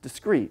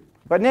discrete.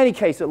 But in any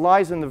case, it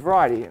lies in the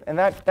variety, and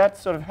that's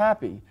sort of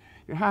happy.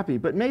 You're happy.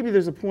 But maybe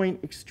there's a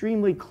point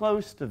extremely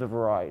close to the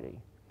variety.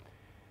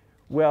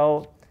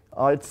 Well,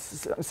 in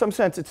some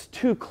sense, it's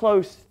too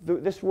close.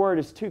 This word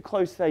is too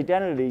close to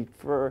identity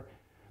for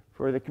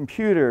the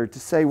computer to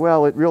say,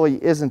 well, it really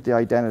isn't the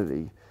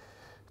identity.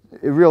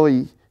 It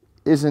really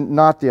isn't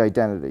not the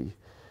identity.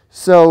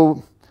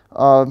 So,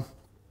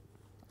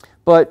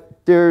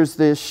 but there's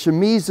this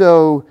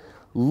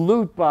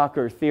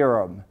Chamizo-Lutbacher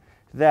theorem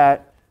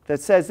that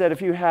says that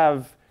if you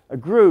have a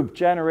group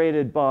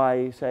generated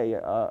by, say,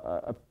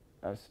 a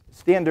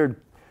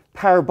standard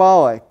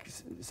parabolic,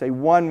 say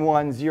 1,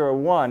 1, 0,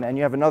 1, and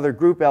you have another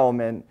group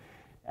element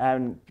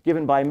and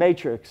given by a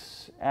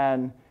matrix,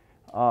 and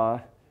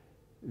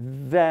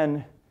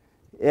then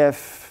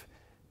if,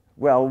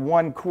 well,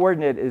 one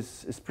coordinate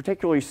is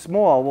particularly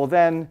small, well,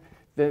 then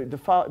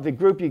the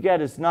group you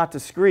get is not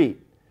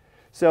discrete.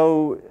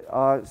 So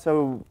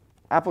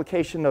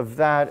application of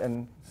that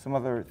and some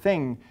other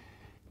thing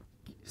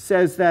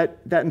says that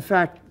in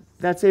fact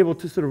that's able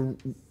to sort of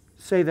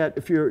say that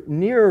if you're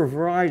near a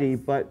variety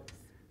but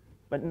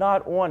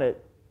not on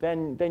it,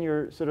 then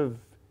you're sort of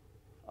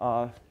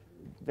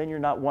then you're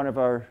not one of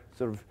our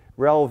sort of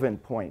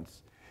relevant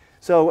points.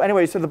 So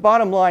anyway, so the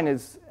bottom line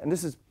is, and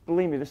this is,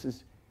 believe me,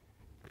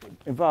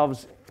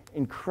 involves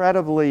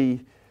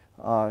incredibly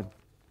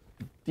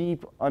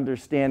deep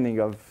understanding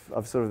of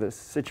sort of this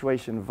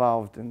situation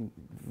involved in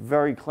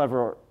very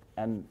clever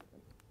and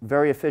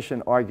very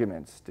efficient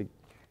arguments to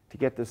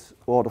get this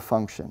all to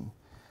function.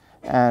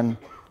 And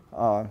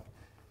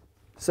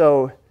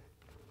so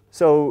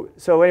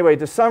anyway,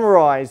 to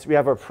summarize, we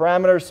have a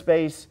parameter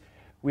space.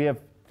 We have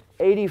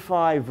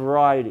 85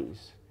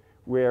 varieties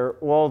where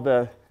all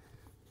the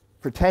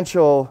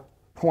potential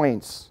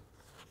points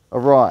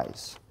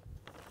arise.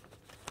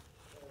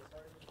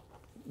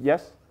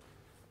 Yes?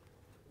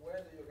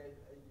 Where do you get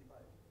 85?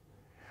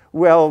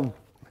 Well,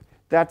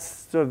 that's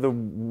sort of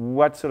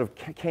what sort of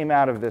came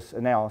out of this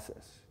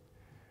analysis.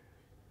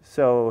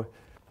 So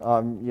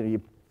you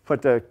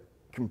put the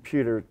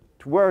computer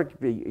to work,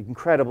 be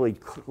incredibly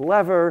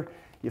clever.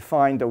 You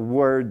find a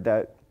word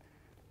that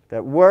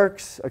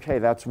works. OK,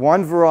 that's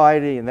one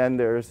variety. And then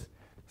there's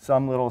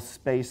some little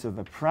space of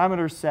the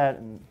parameter set.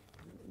 And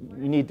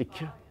you need to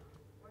kill.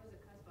 What is the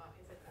cusp volume?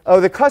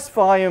 Oh, the cusp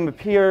volume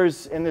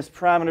appears in this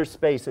parameter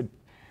space.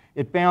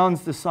 It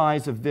bounds the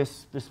size of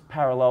this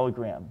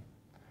parallelogram.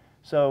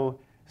 So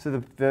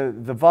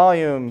the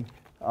volume,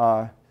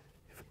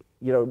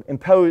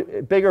 impose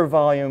bigger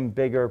volume,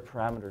 bigger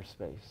parameter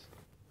space.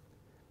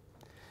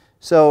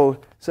 So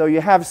you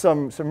have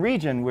some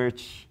region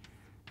which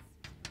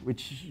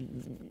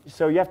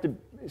so you have to,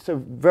 so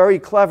very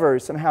clever,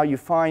 somehow you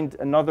find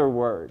another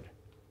word.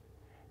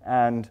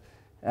 And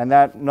and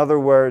that, in other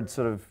words,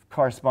 sort of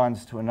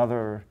corresponds to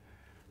another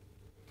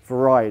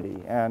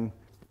variety. And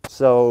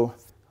so,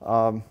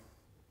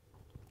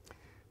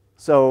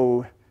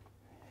 so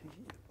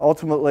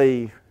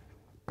ultimately,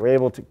 we're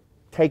able to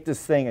take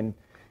this thing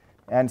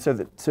and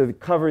so to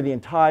cover the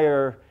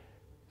entire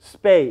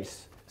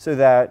space, so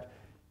that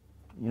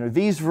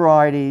these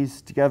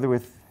varieties together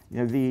with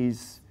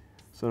these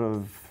sort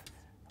of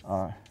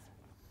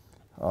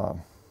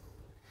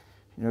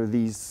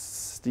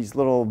these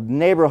little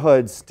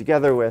neighborhoods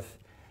together with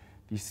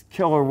these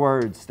killer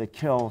words that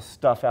kill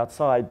stuff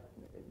outside,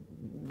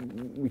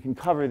 we can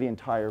cover the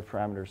entire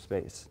parameter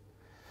space.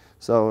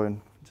 So it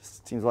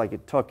just seems like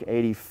it took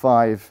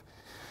 85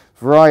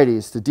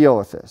 varieties to deal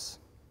with this.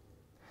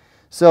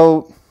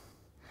 So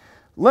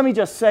let me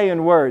just say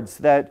in words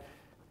that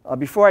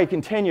before I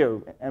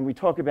continue and we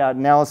talk about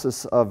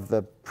analysis of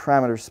the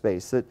parameter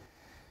space,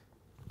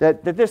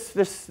 that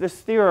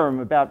this theorem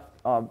about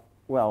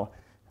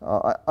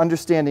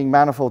understanding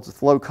manifolds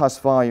with low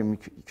cusp volume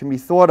can be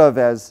thought of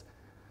as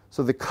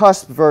the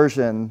cusp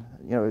version,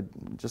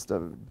 just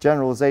a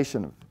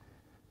generalization of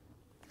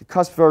the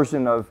cusp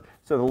version of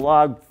the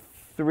log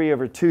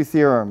 3/2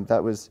 theorem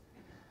that was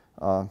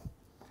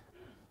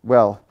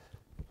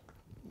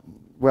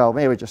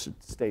maybe I just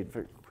should state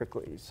very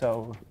quickly.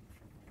 So,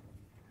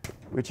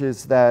 which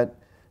is that,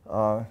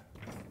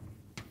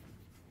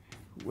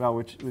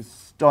 which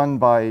was done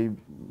by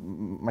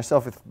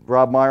myself with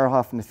Rob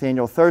Meyerhoff and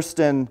Nathaniel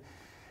Thurston,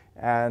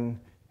 and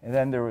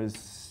then there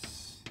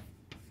was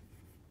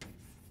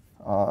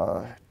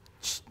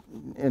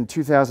in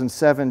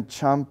 2007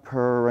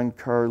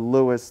 Chomper,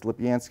 Lewis,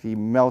 Lipyansky,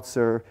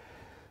 Meltzer,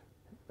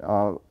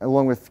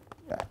 along with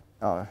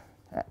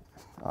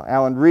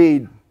Alan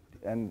Reed,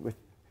 and with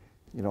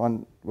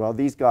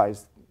these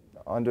guys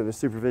under the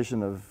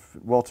supervision of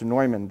Walter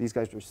Neumann. These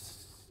guys were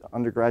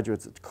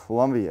undergraduates at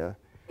Columbia,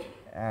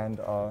 and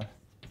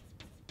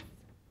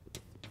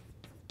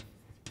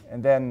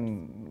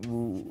then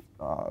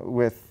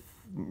with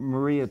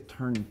Maria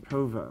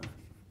Ternkova.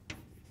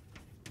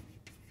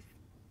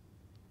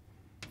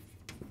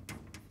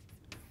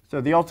 So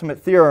the ultimate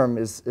theorem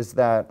is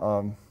that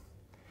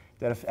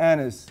that if n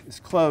is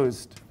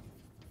closed,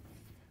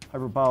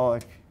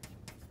 hyperbolic,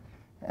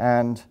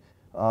 and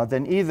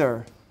then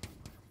either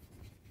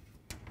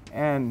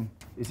n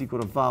is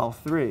equal to vol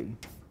 3,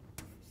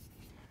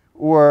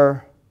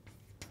 or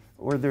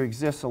there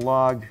exists a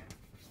log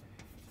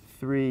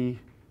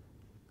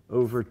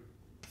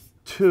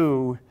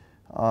 3/2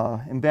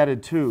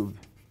 embedded tube.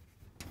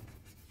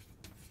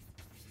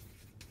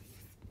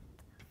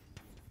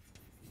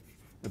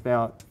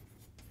 About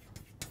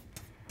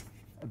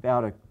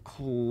a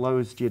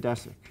closed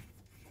geodesic.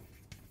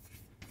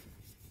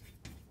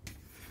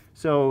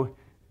 So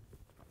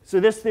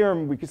this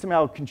theorem, we can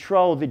somehow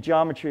control the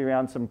geometry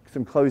around some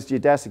closed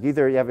geodesic.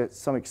 Either you have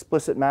some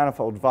explicit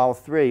manifold, vol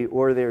 3,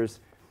 or there's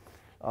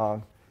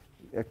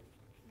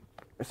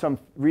some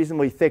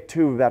reasonably thick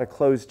tube about a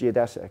closed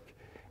geodesic.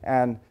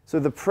 And so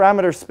the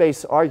parameter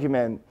space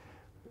argument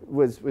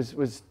was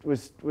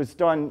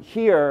done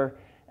here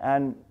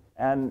and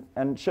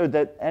showed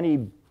that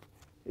any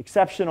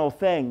exceptional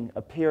thing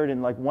appeared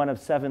in like one of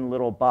 7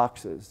 little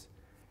boxes.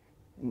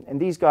 And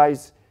these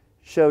guys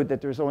showed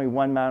that there's only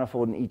one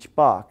manifold in each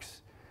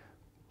box.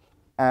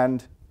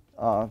 And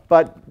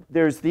but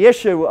there's the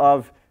issue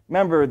of,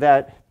 remember,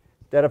 that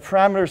a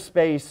parameter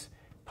space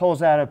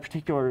pulls out a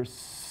particular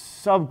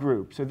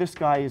subgroup. So this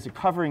guy is a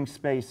covering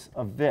space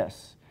of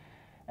this.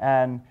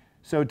 And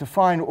so to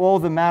find all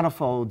the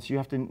manifolds, you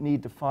have to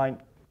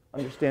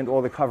understand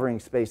all the covering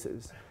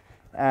spaces.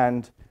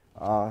 And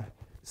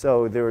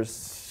so there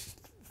was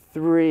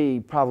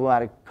 3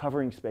 problematic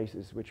covering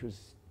spaces, which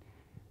was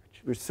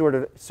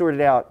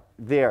sorted out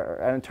there.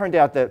 And it turned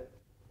out that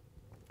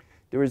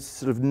there was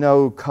sort of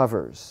no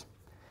covers.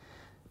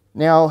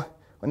 Now,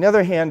 on the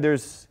other hand,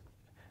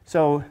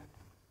 so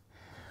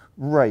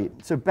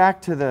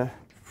back to the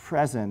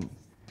present,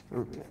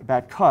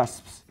 about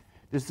cusps.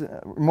 There's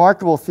a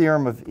remarkable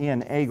theorem of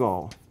Ian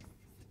Agol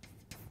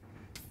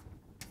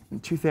in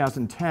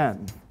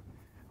 2010,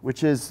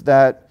 which is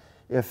that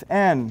if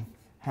n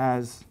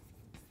has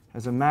a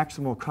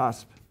maximal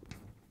cusp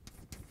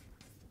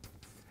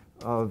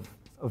of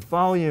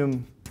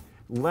volume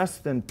less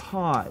than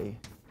pi,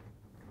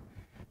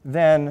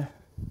 then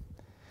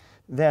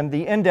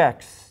the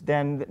index,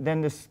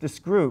 then this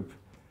group,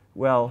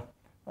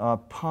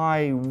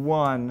 pi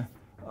 1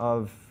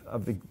 of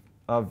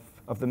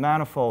the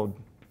manifold,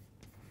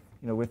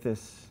 with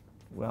this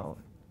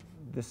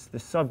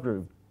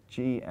subgroup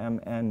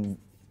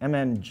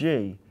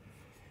MNG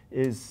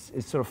is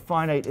sort of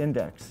finite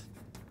index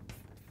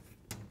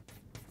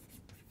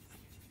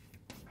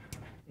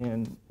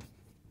in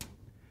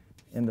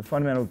the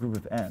fundamental group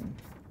of n.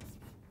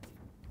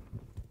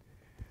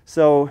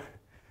 So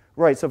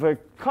if a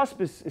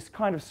cusp is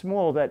kind of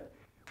small, that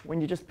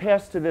when you just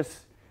pass to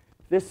this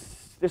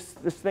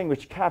thing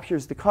which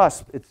captures the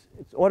cusp, it's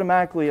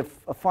automatically a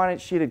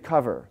finite sheeted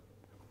cover.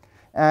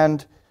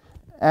 And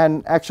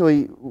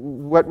actually,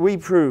 what we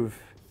prove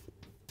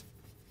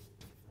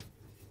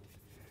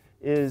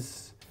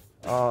is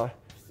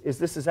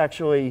this is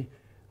actually,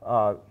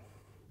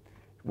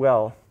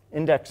 well,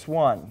 index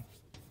 1.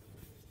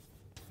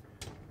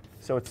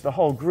 So it's the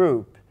whole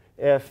group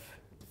if,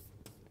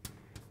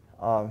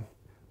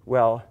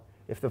 well,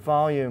 if the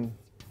volume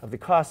of the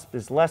cusp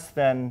is less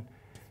than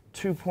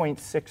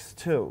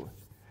 2.62.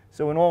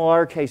 So in all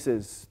our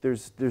cases,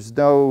 there's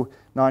no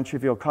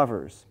non-trivial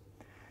covers.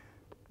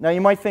 Now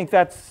you might think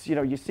that's,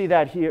 you see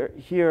that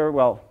here,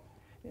 well,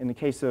 in the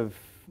case of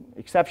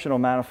exceptional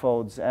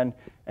manifolds and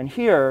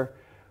here,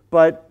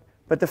 but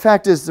the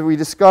fact is that we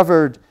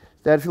discovered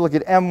that if you look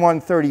at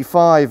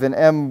M135 and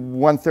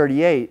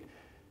M138,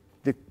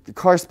 the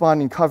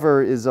corresponding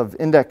cover is of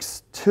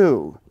index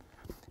 2.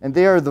 And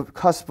there the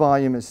cusp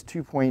volume is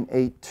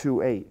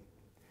 2.828.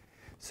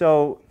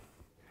 So,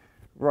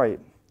 right.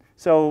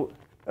 So,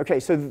 okay,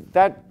 so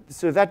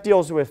that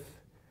deals with,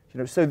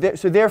 so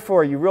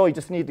therefore you really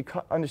just need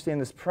to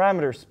understand this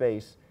parameter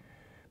space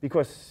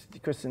because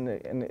in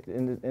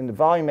the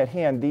volume at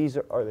hand, these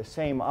are the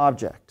same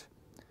object.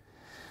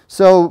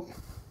 So,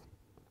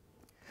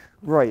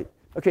 right.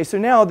 Okay, so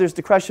now there's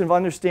the question of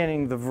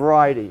understanding the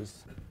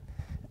varieties.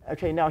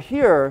 Okay, now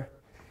here,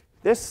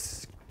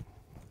 this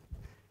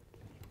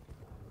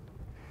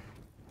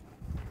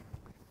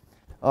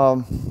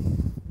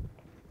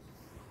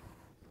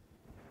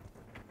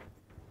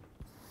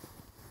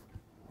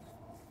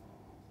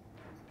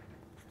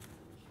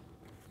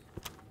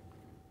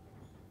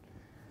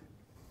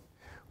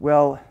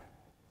well,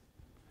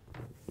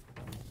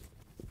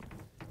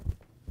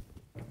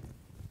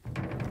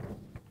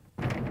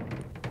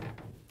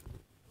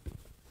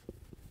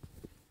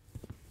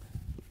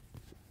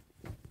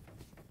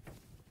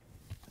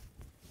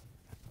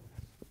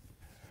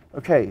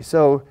 okay,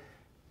 so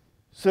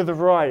the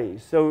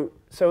varieties.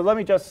 So let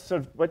me just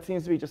sort of what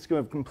seems to be just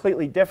going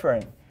completely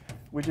different,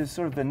 which is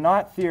sort of the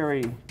knot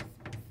theory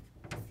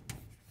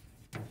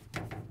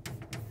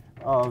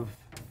of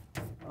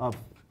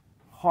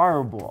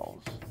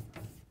hyperbols.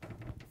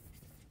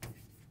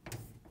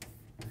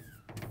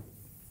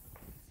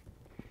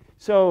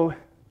 So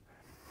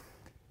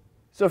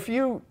if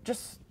you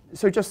just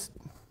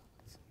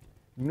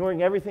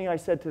ignoring everything I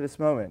said to this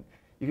moment,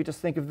 you could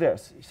just think of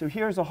this. So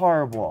here's a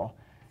hyperbol.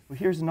 Well,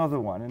 here's another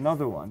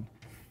one,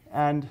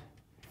 and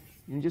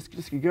you just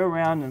go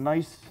around a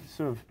nice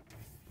sort of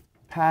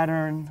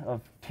pattern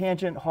of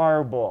tangent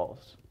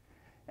hyperbols,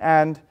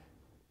 and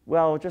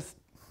whatever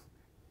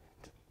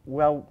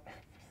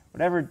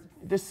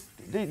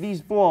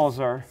these balls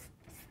are.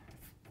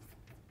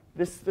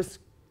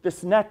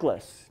 This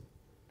necklace.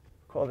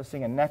 Call this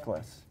thing a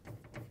necklace.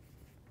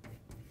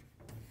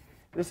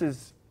 This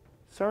is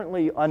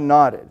certainly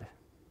unknotted.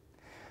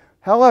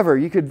 However,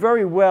 you could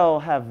very well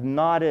have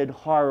knotted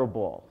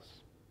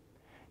hyperbols.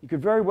 You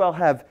could very well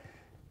have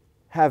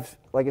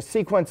like a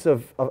sequence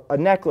of a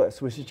necklace,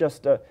 which is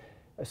just a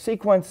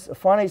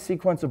finite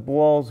sequence of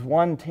balls,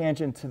 one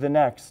tangent to the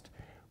next,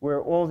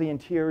 where all the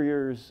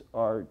interiors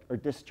are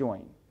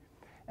disjoint.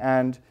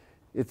 And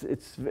you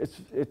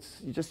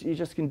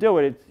just can do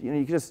it. You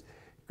can just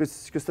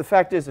because the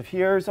fact is, if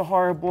here's a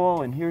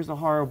hyperbol and here's a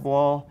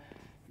hyperbol,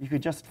 you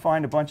could just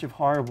find a bunch of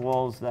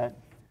hyperbols that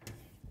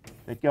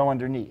go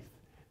underneath.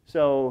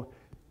 So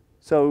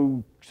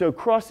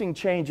crossing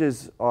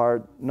changes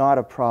are not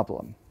a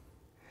problem.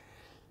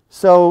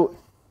 So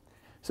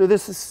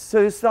this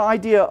is the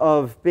idea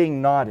of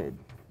being knotted.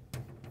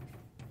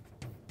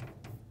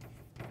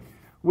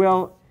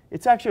 Well,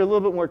 it's actually a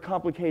little bit more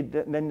complicated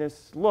than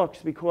this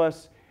looks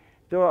because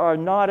there are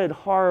knotted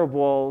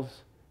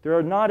hyperbols. There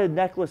are knotted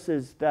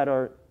necklaces that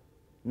are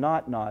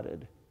not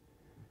knotted.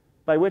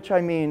 By which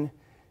I mean,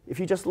 if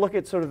you just look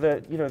at sort of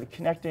the the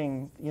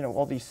connecting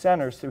all these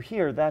centers through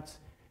here, that's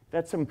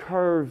some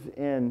curve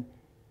in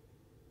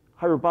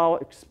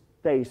hyperbolic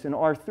space in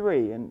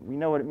R3, and we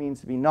know what it means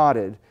to be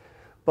knotted.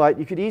 But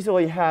you could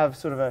easily have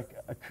sort of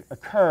a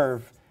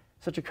curve,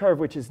 such a curve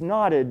which is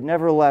knotted.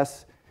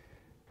 Nevertheless,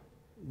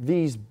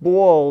 these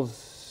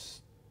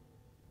balls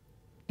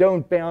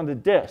don't bound a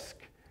disk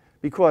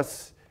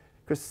because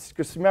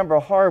remember,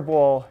 a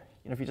hyperbol,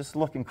 if you just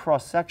look in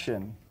cross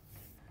section,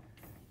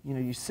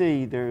 you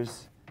see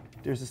there's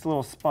this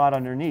little spot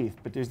underneath,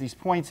 but there's these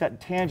points at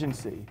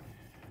tangency.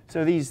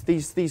 So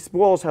these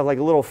balls have like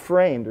a little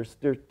frame.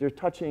 They're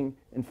touching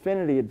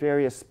infinity at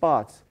various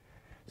spots.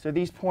 So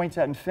these points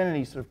at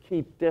infinity sort of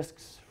keep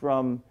disks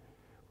from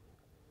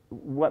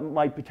what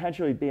might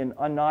potentially be an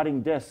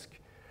unknotting disk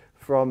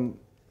from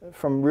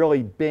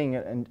really being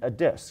a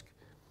disk.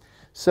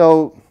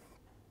 So,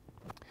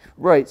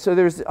 right, so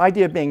there's the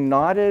idea of being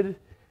knotted.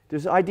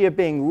 There's the idea of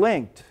being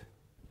linked.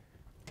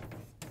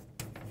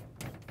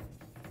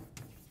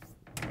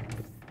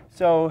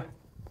 So,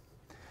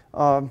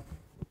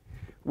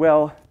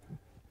 well,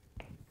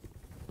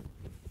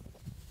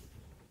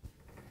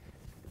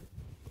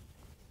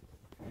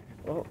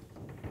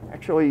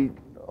 actually,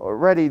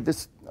 already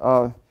this.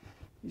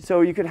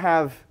 So you could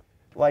have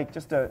like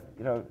just a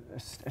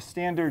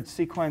standard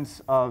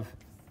sequence of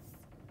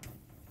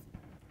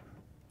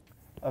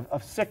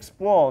of 6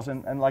 balls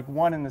and like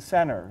 1 in the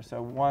center.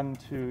 So 1,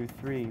 2,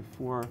 3,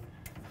 4,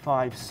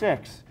 5,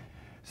 6.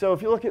 So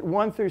if you look at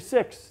 1 through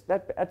 6,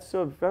 that's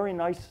a very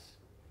nice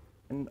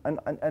and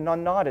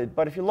unknotted.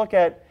 But if you look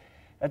at,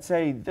 let's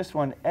say, this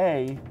one,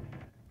 A,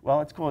 well,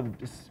 let's call it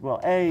this,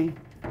 well, A.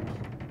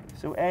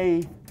 So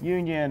A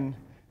union,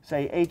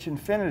 say, H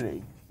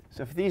infinity.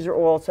 So if these are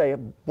all, say,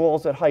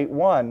 balls at height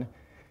 1,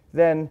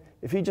 then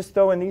if you just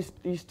throw in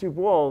these 2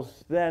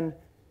 balls, then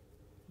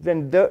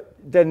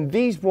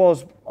these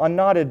balls are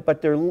knotted,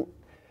 but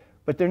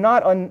they're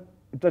not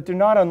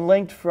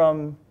unlinked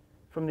from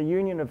the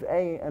union of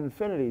A and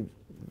infinity.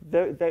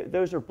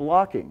 Those are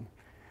blocking.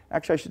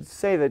 Actually, I should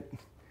say that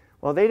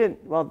they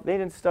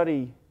didn't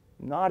study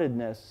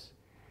knottedness.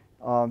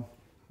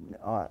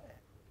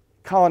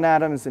 Colin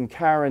Adams and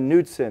Karen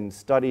Knudsen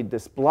studied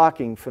this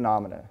blocking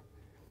phenomena.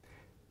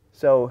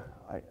 So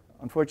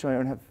unfortunately, I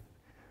don't have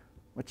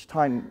much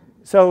time.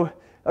 So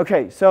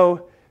okay,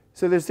 so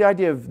there's the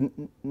idea of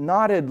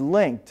knotted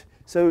linked.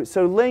 So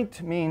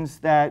linked means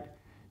that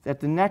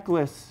the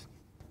necklace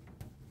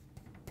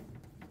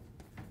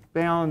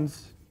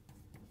bounds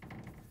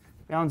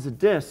a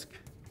disk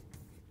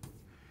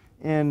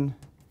in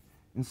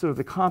sort of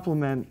the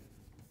complement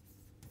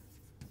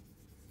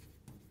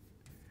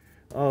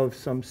of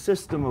some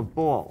system of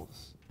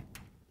balls.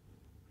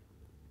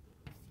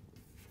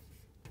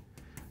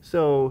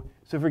 So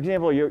for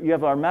example, you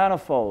have our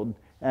manifold,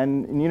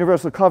 and in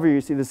universal cover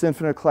you see this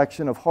infinite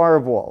collection of horror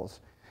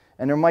balls,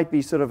 and there might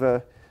be sort of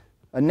a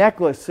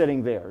necklace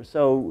sitting there.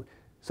 So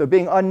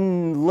being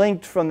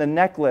unlinked from the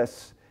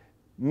necklace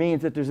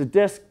means that there's a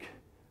disk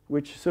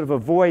which sort of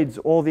avoids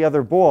all the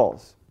other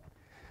balls.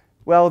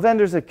 Well, then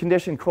there's a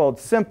condition called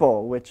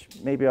simple, which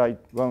maybe I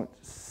won't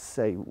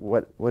say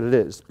what it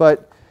is,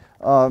 but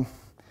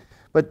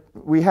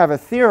we have a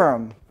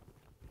theorem.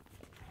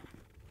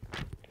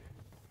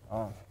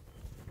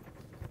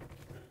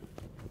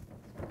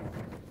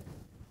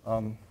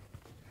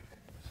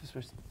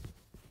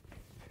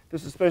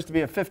 This is supposed to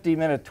be a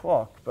 50-minute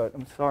talk, but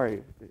I'm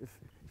sorry, a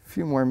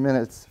few more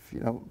minutes if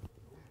you don't.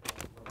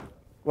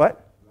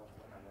 What?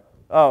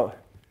 Oh.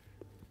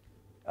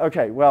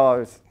 Okay, well, I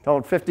was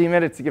told 15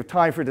 minutes to give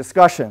time for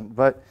discussion.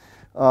 But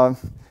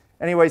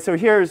anyway, so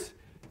here's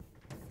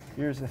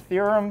a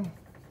theorem,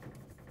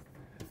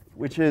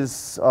 which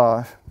is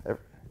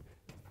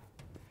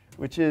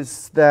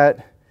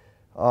that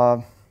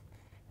a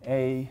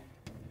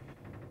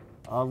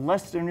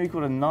less than or equal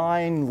to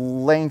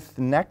 9 length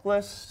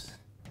necklace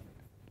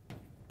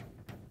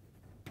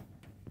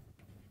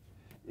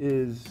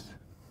is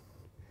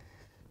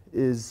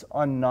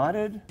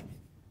unknotted,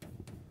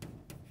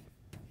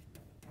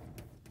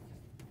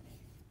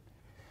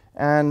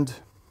 and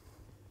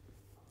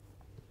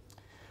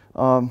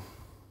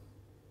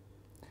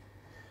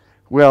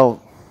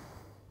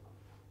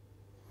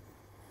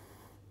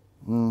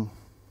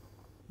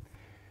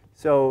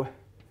so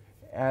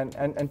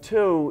and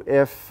 2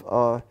 if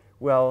less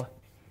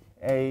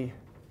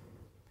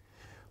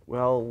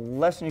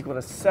than or equal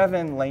to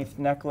 7 length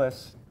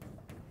necklace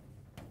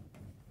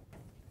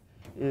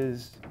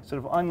is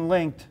sort of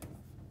unlinked,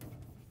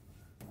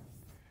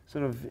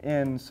 sort of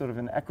in sort of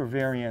an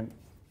equivariant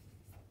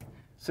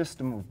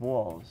system of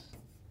balls.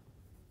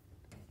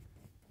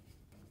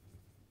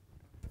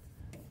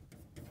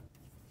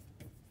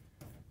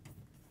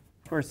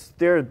 Of course,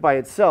 there by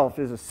itself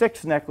is a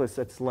 6 necklace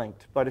that's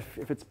linked, but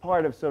if it's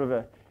part of sort of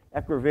an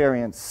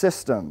equivariant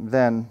system,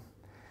 then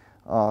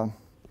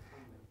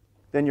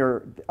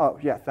you're, oh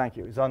yeah, thank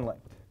you, is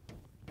unlinked.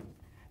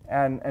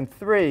 And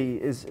 3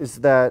 is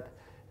that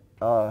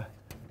a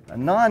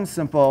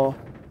non-simple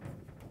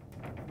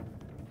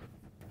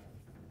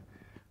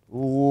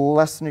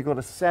less than or equal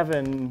to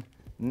 7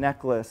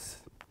 necklace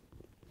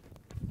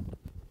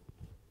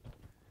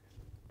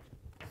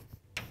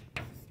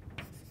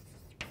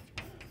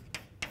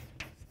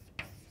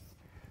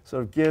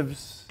sort of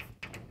gives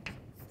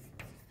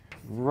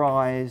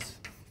rise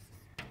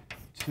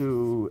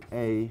to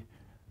a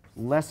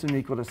less than or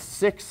equal to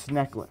 6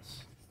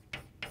 necklace.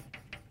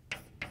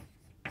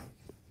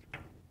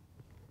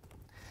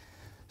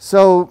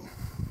 So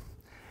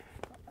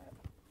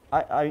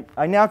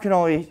I now can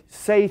only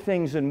say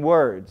things in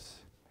words,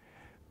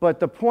 but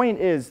the point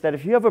is that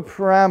if you have a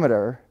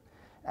parameter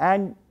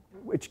and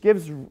which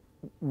gives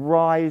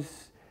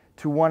rise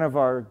to one of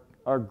our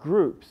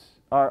groups,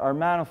 our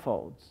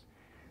manifolds,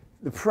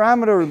 the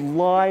parameter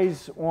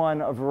lies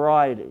on a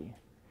variety.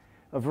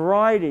 A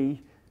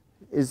variety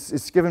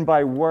is given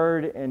by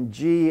word in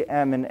G,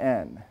 M, and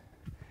N.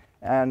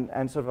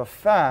 And sort of a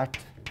fact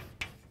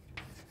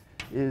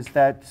is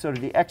that sort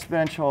of the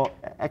exponential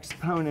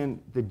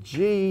exponent, the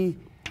G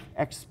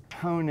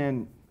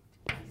exponent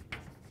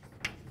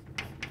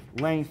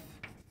length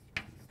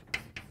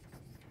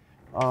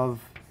of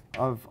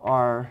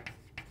our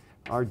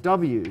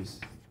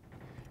W's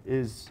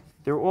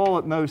they're all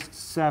at most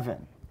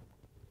 7.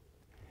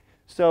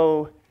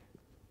 So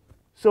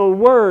a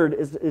word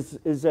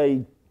is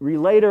a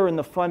relator in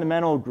the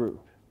fundamental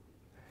group.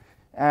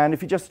 And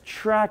if you just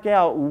track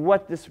out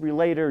what this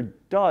relator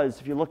does,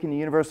 if you look in the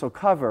universal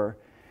cover,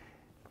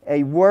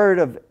 a word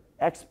of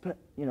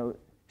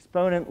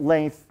exponent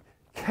length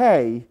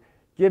k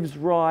gives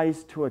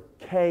rise to a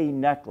k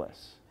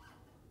necklace.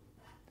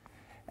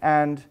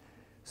 And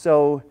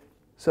so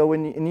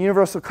in the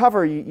universal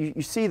cover,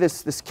 you see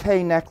this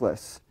k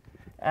necklace.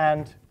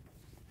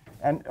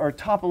 Or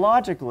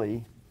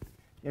topologically,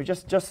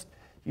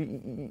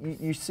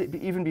 you see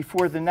even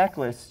before the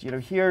necklace,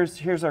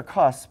 here's our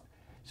cusp.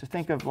 So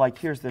think of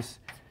like there's the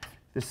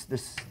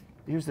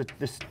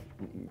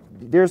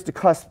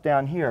cusp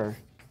down here.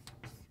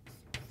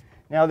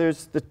 Now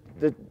there's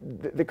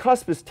the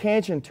cusp is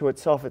tangent to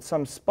itself at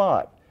some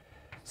spot.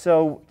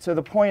 So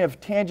the point of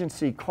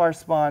tangency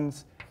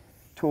corresponds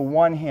to a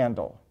one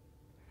handle.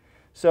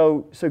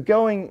 So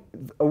going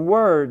a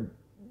word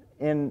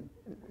in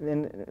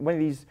one of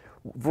these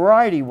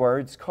variety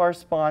words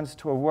corresponds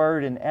to a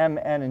word in M,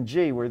 N, and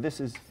G, where this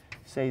is,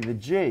 say, the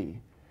G.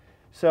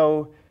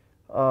 So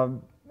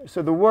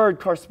the word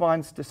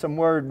corresponds to some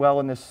word, well,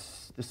 in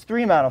this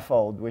three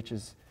manifold, which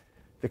is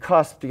the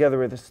cusp together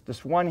with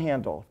this one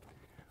handle.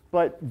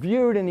 But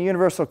viewed in the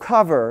universal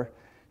cover,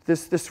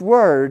 this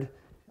word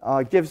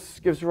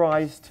gives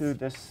rise to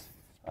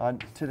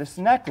this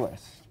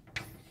necklace.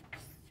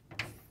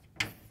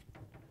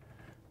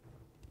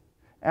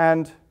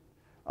 And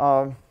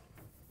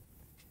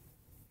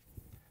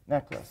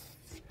necklace.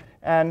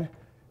 And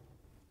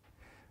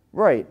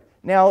right.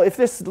 Now, if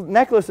this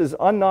necklace is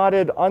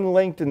unknotted,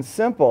 unlinked, and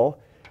simple,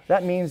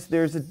 that means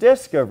there's a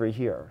disk over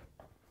here.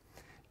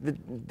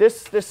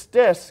 This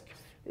disk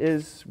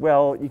is,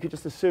 well, you could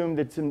just assume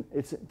that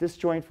it's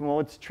disjoint from all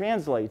its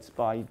translates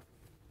by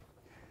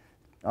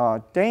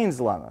Dane's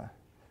lemma,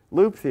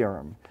 loop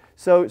theorem.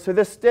 So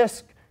this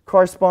disk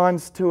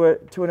corresponds to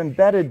an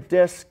embedded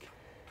disk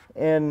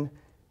in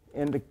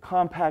the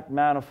compact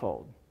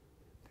manifold.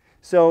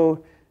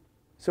 So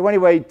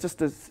anyway, just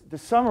to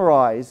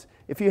summarize,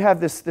 if you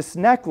have this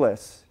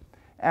necklace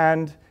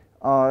and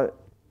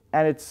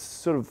it's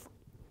sort of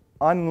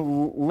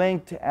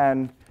unlinked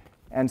and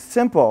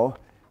simple,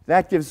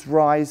 that gives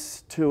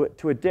rise to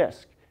a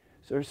disk.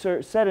 So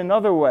said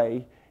another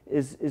way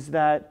is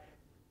that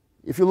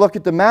if you look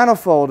at the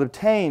manifold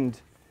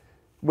obtained,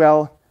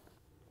 well,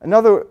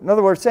 another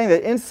way of saying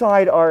that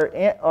inside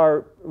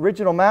our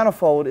original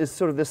manifold is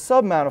sort of this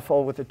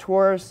submanifold with a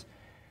torus,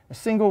 a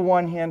single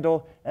one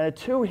handle, and a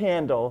two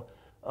handle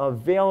of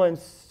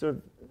valence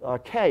sort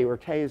of k, where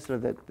k is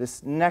sort of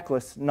this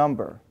necklace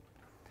number.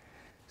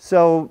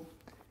 So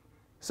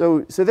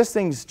this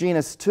thing's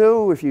genus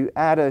 2. If you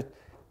add a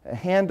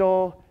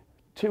handle,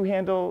 two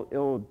handle,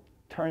 it'll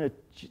turn a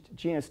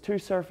genus 2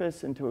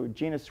 surface into a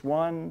genus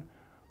 1,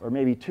 or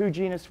maybe two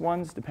genus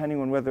 1s,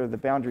 depending on whether the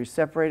boundary is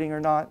separating or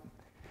not.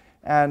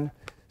 And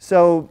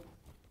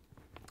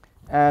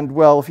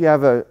well, if you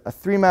have a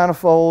three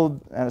manifold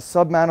and a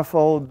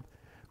submanifold,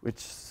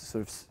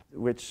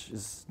 which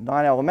is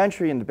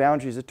non-elementary and the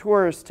boundary is a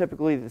torus,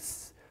 typically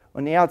this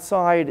on the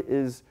outside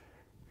is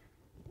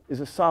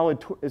a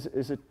solid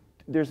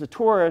there's a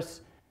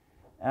torus,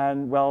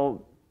 and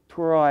well,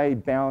 tori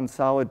bound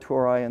solid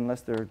tori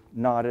unless they're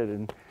knotted,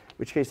 in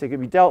which case they could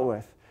be dealt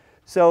with.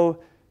 So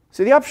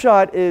the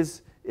upshot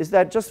is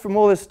that just from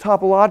all this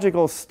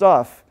topological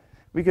stuff,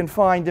 we can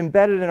find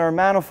embedded in our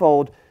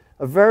manifold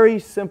a very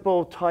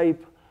simple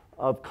type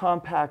of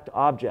compact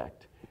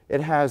object.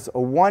 It has a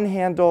one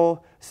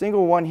handle,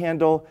 single one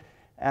handle,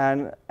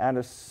 and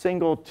a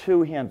single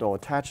two handle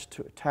attached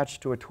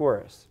to a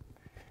torus.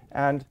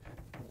 And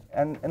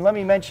let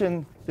me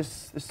mention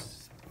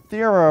this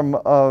theorem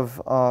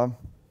of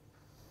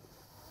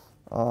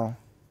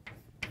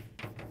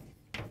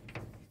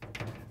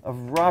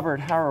Robert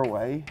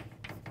Haraway.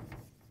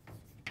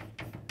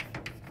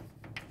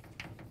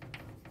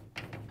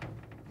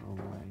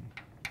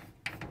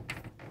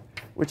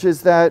 Which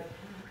is that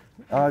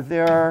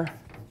there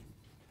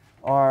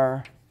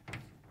are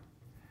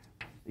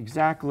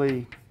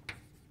exactly,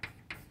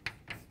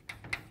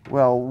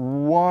 well,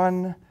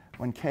 1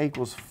 when k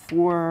equals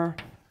 4,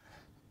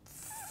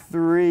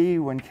 3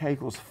 when k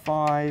equals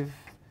 5,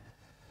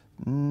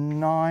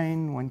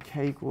 9 when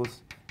k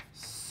equals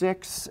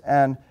 6,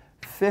 and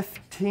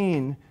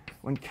 15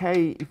 when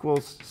k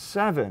equals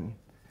 7.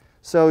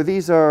 So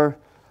these are,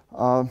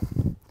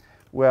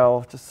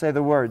 well, just say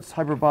the words,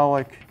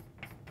 hyperbolic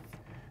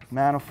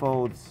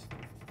manifolds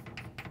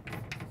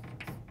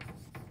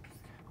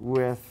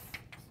with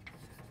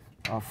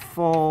a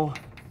full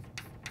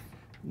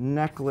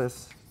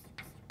necklace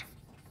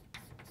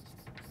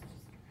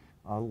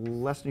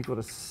less than or equal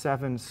to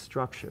 7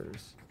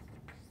 structures.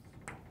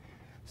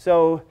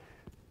 So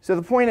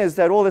the point is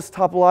that all this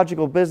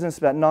topological business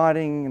about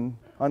knotting and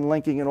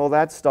unlinking and all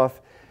that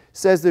stuff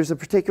says there's a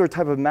particular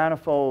type of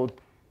manifold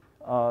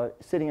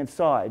sitting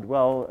inside.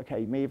 Well,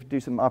 okay, you may have to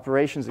do some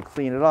operations to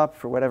clean it up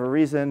for whatever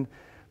reason.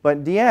 But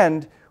in the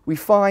end, we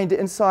find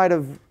inside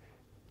of,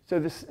 so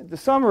the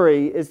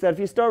summary is that if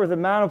you start with a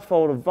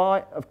manifold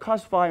of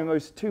cusp volume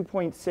is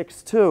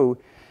 2.62,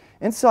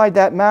 inside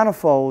that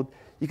manifold,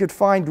 you could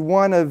find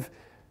one of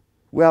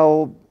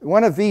well,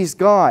 one of these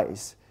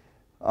guys,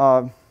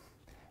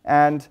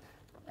 and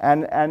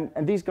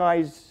these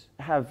guys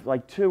have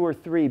like 2 or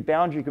 3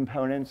 boundary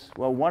components.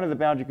 Well, one of the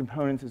boundary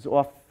components is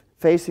off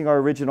facing our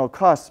original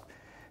cusp,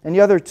 and the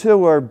other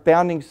 2 are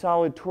bounding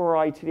solid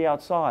tori to the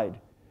outside.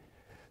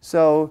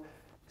 So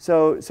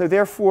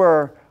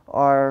therefore,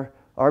 our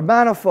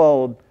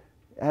manifold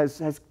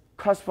has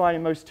cusp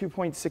volume most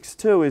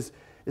 2.62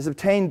 is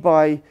obtained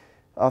by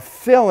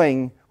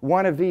filling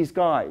one of these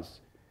guys.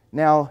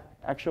 Now,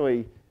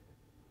 actually,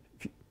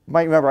 if you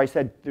might remember I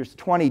said there's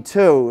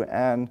 22,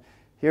 and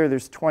here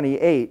there's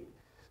 28.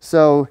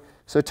 So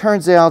it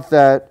turns out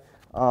that,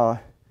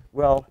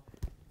 well,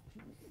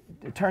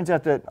 it turns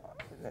out that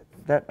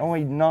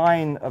only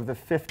 9 of the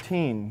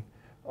 15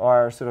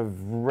 are sort of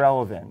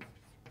relevant.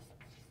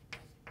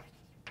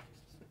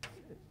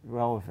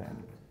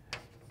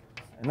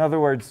 In other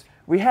words,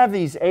 we have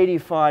these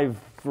 85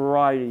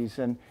 varieties,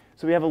 and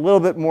so we have a little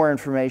bit more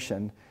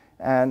information.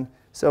 And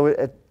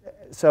so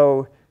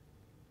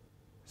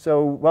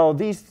well,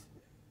 these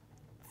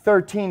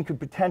 13 could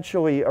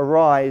potentially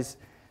arise,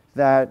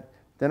 that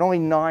only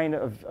 9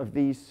 of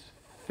these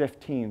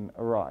 15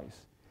 arise.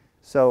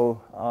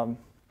 So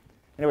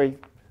anyway,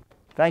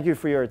 thank you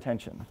for your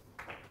attention.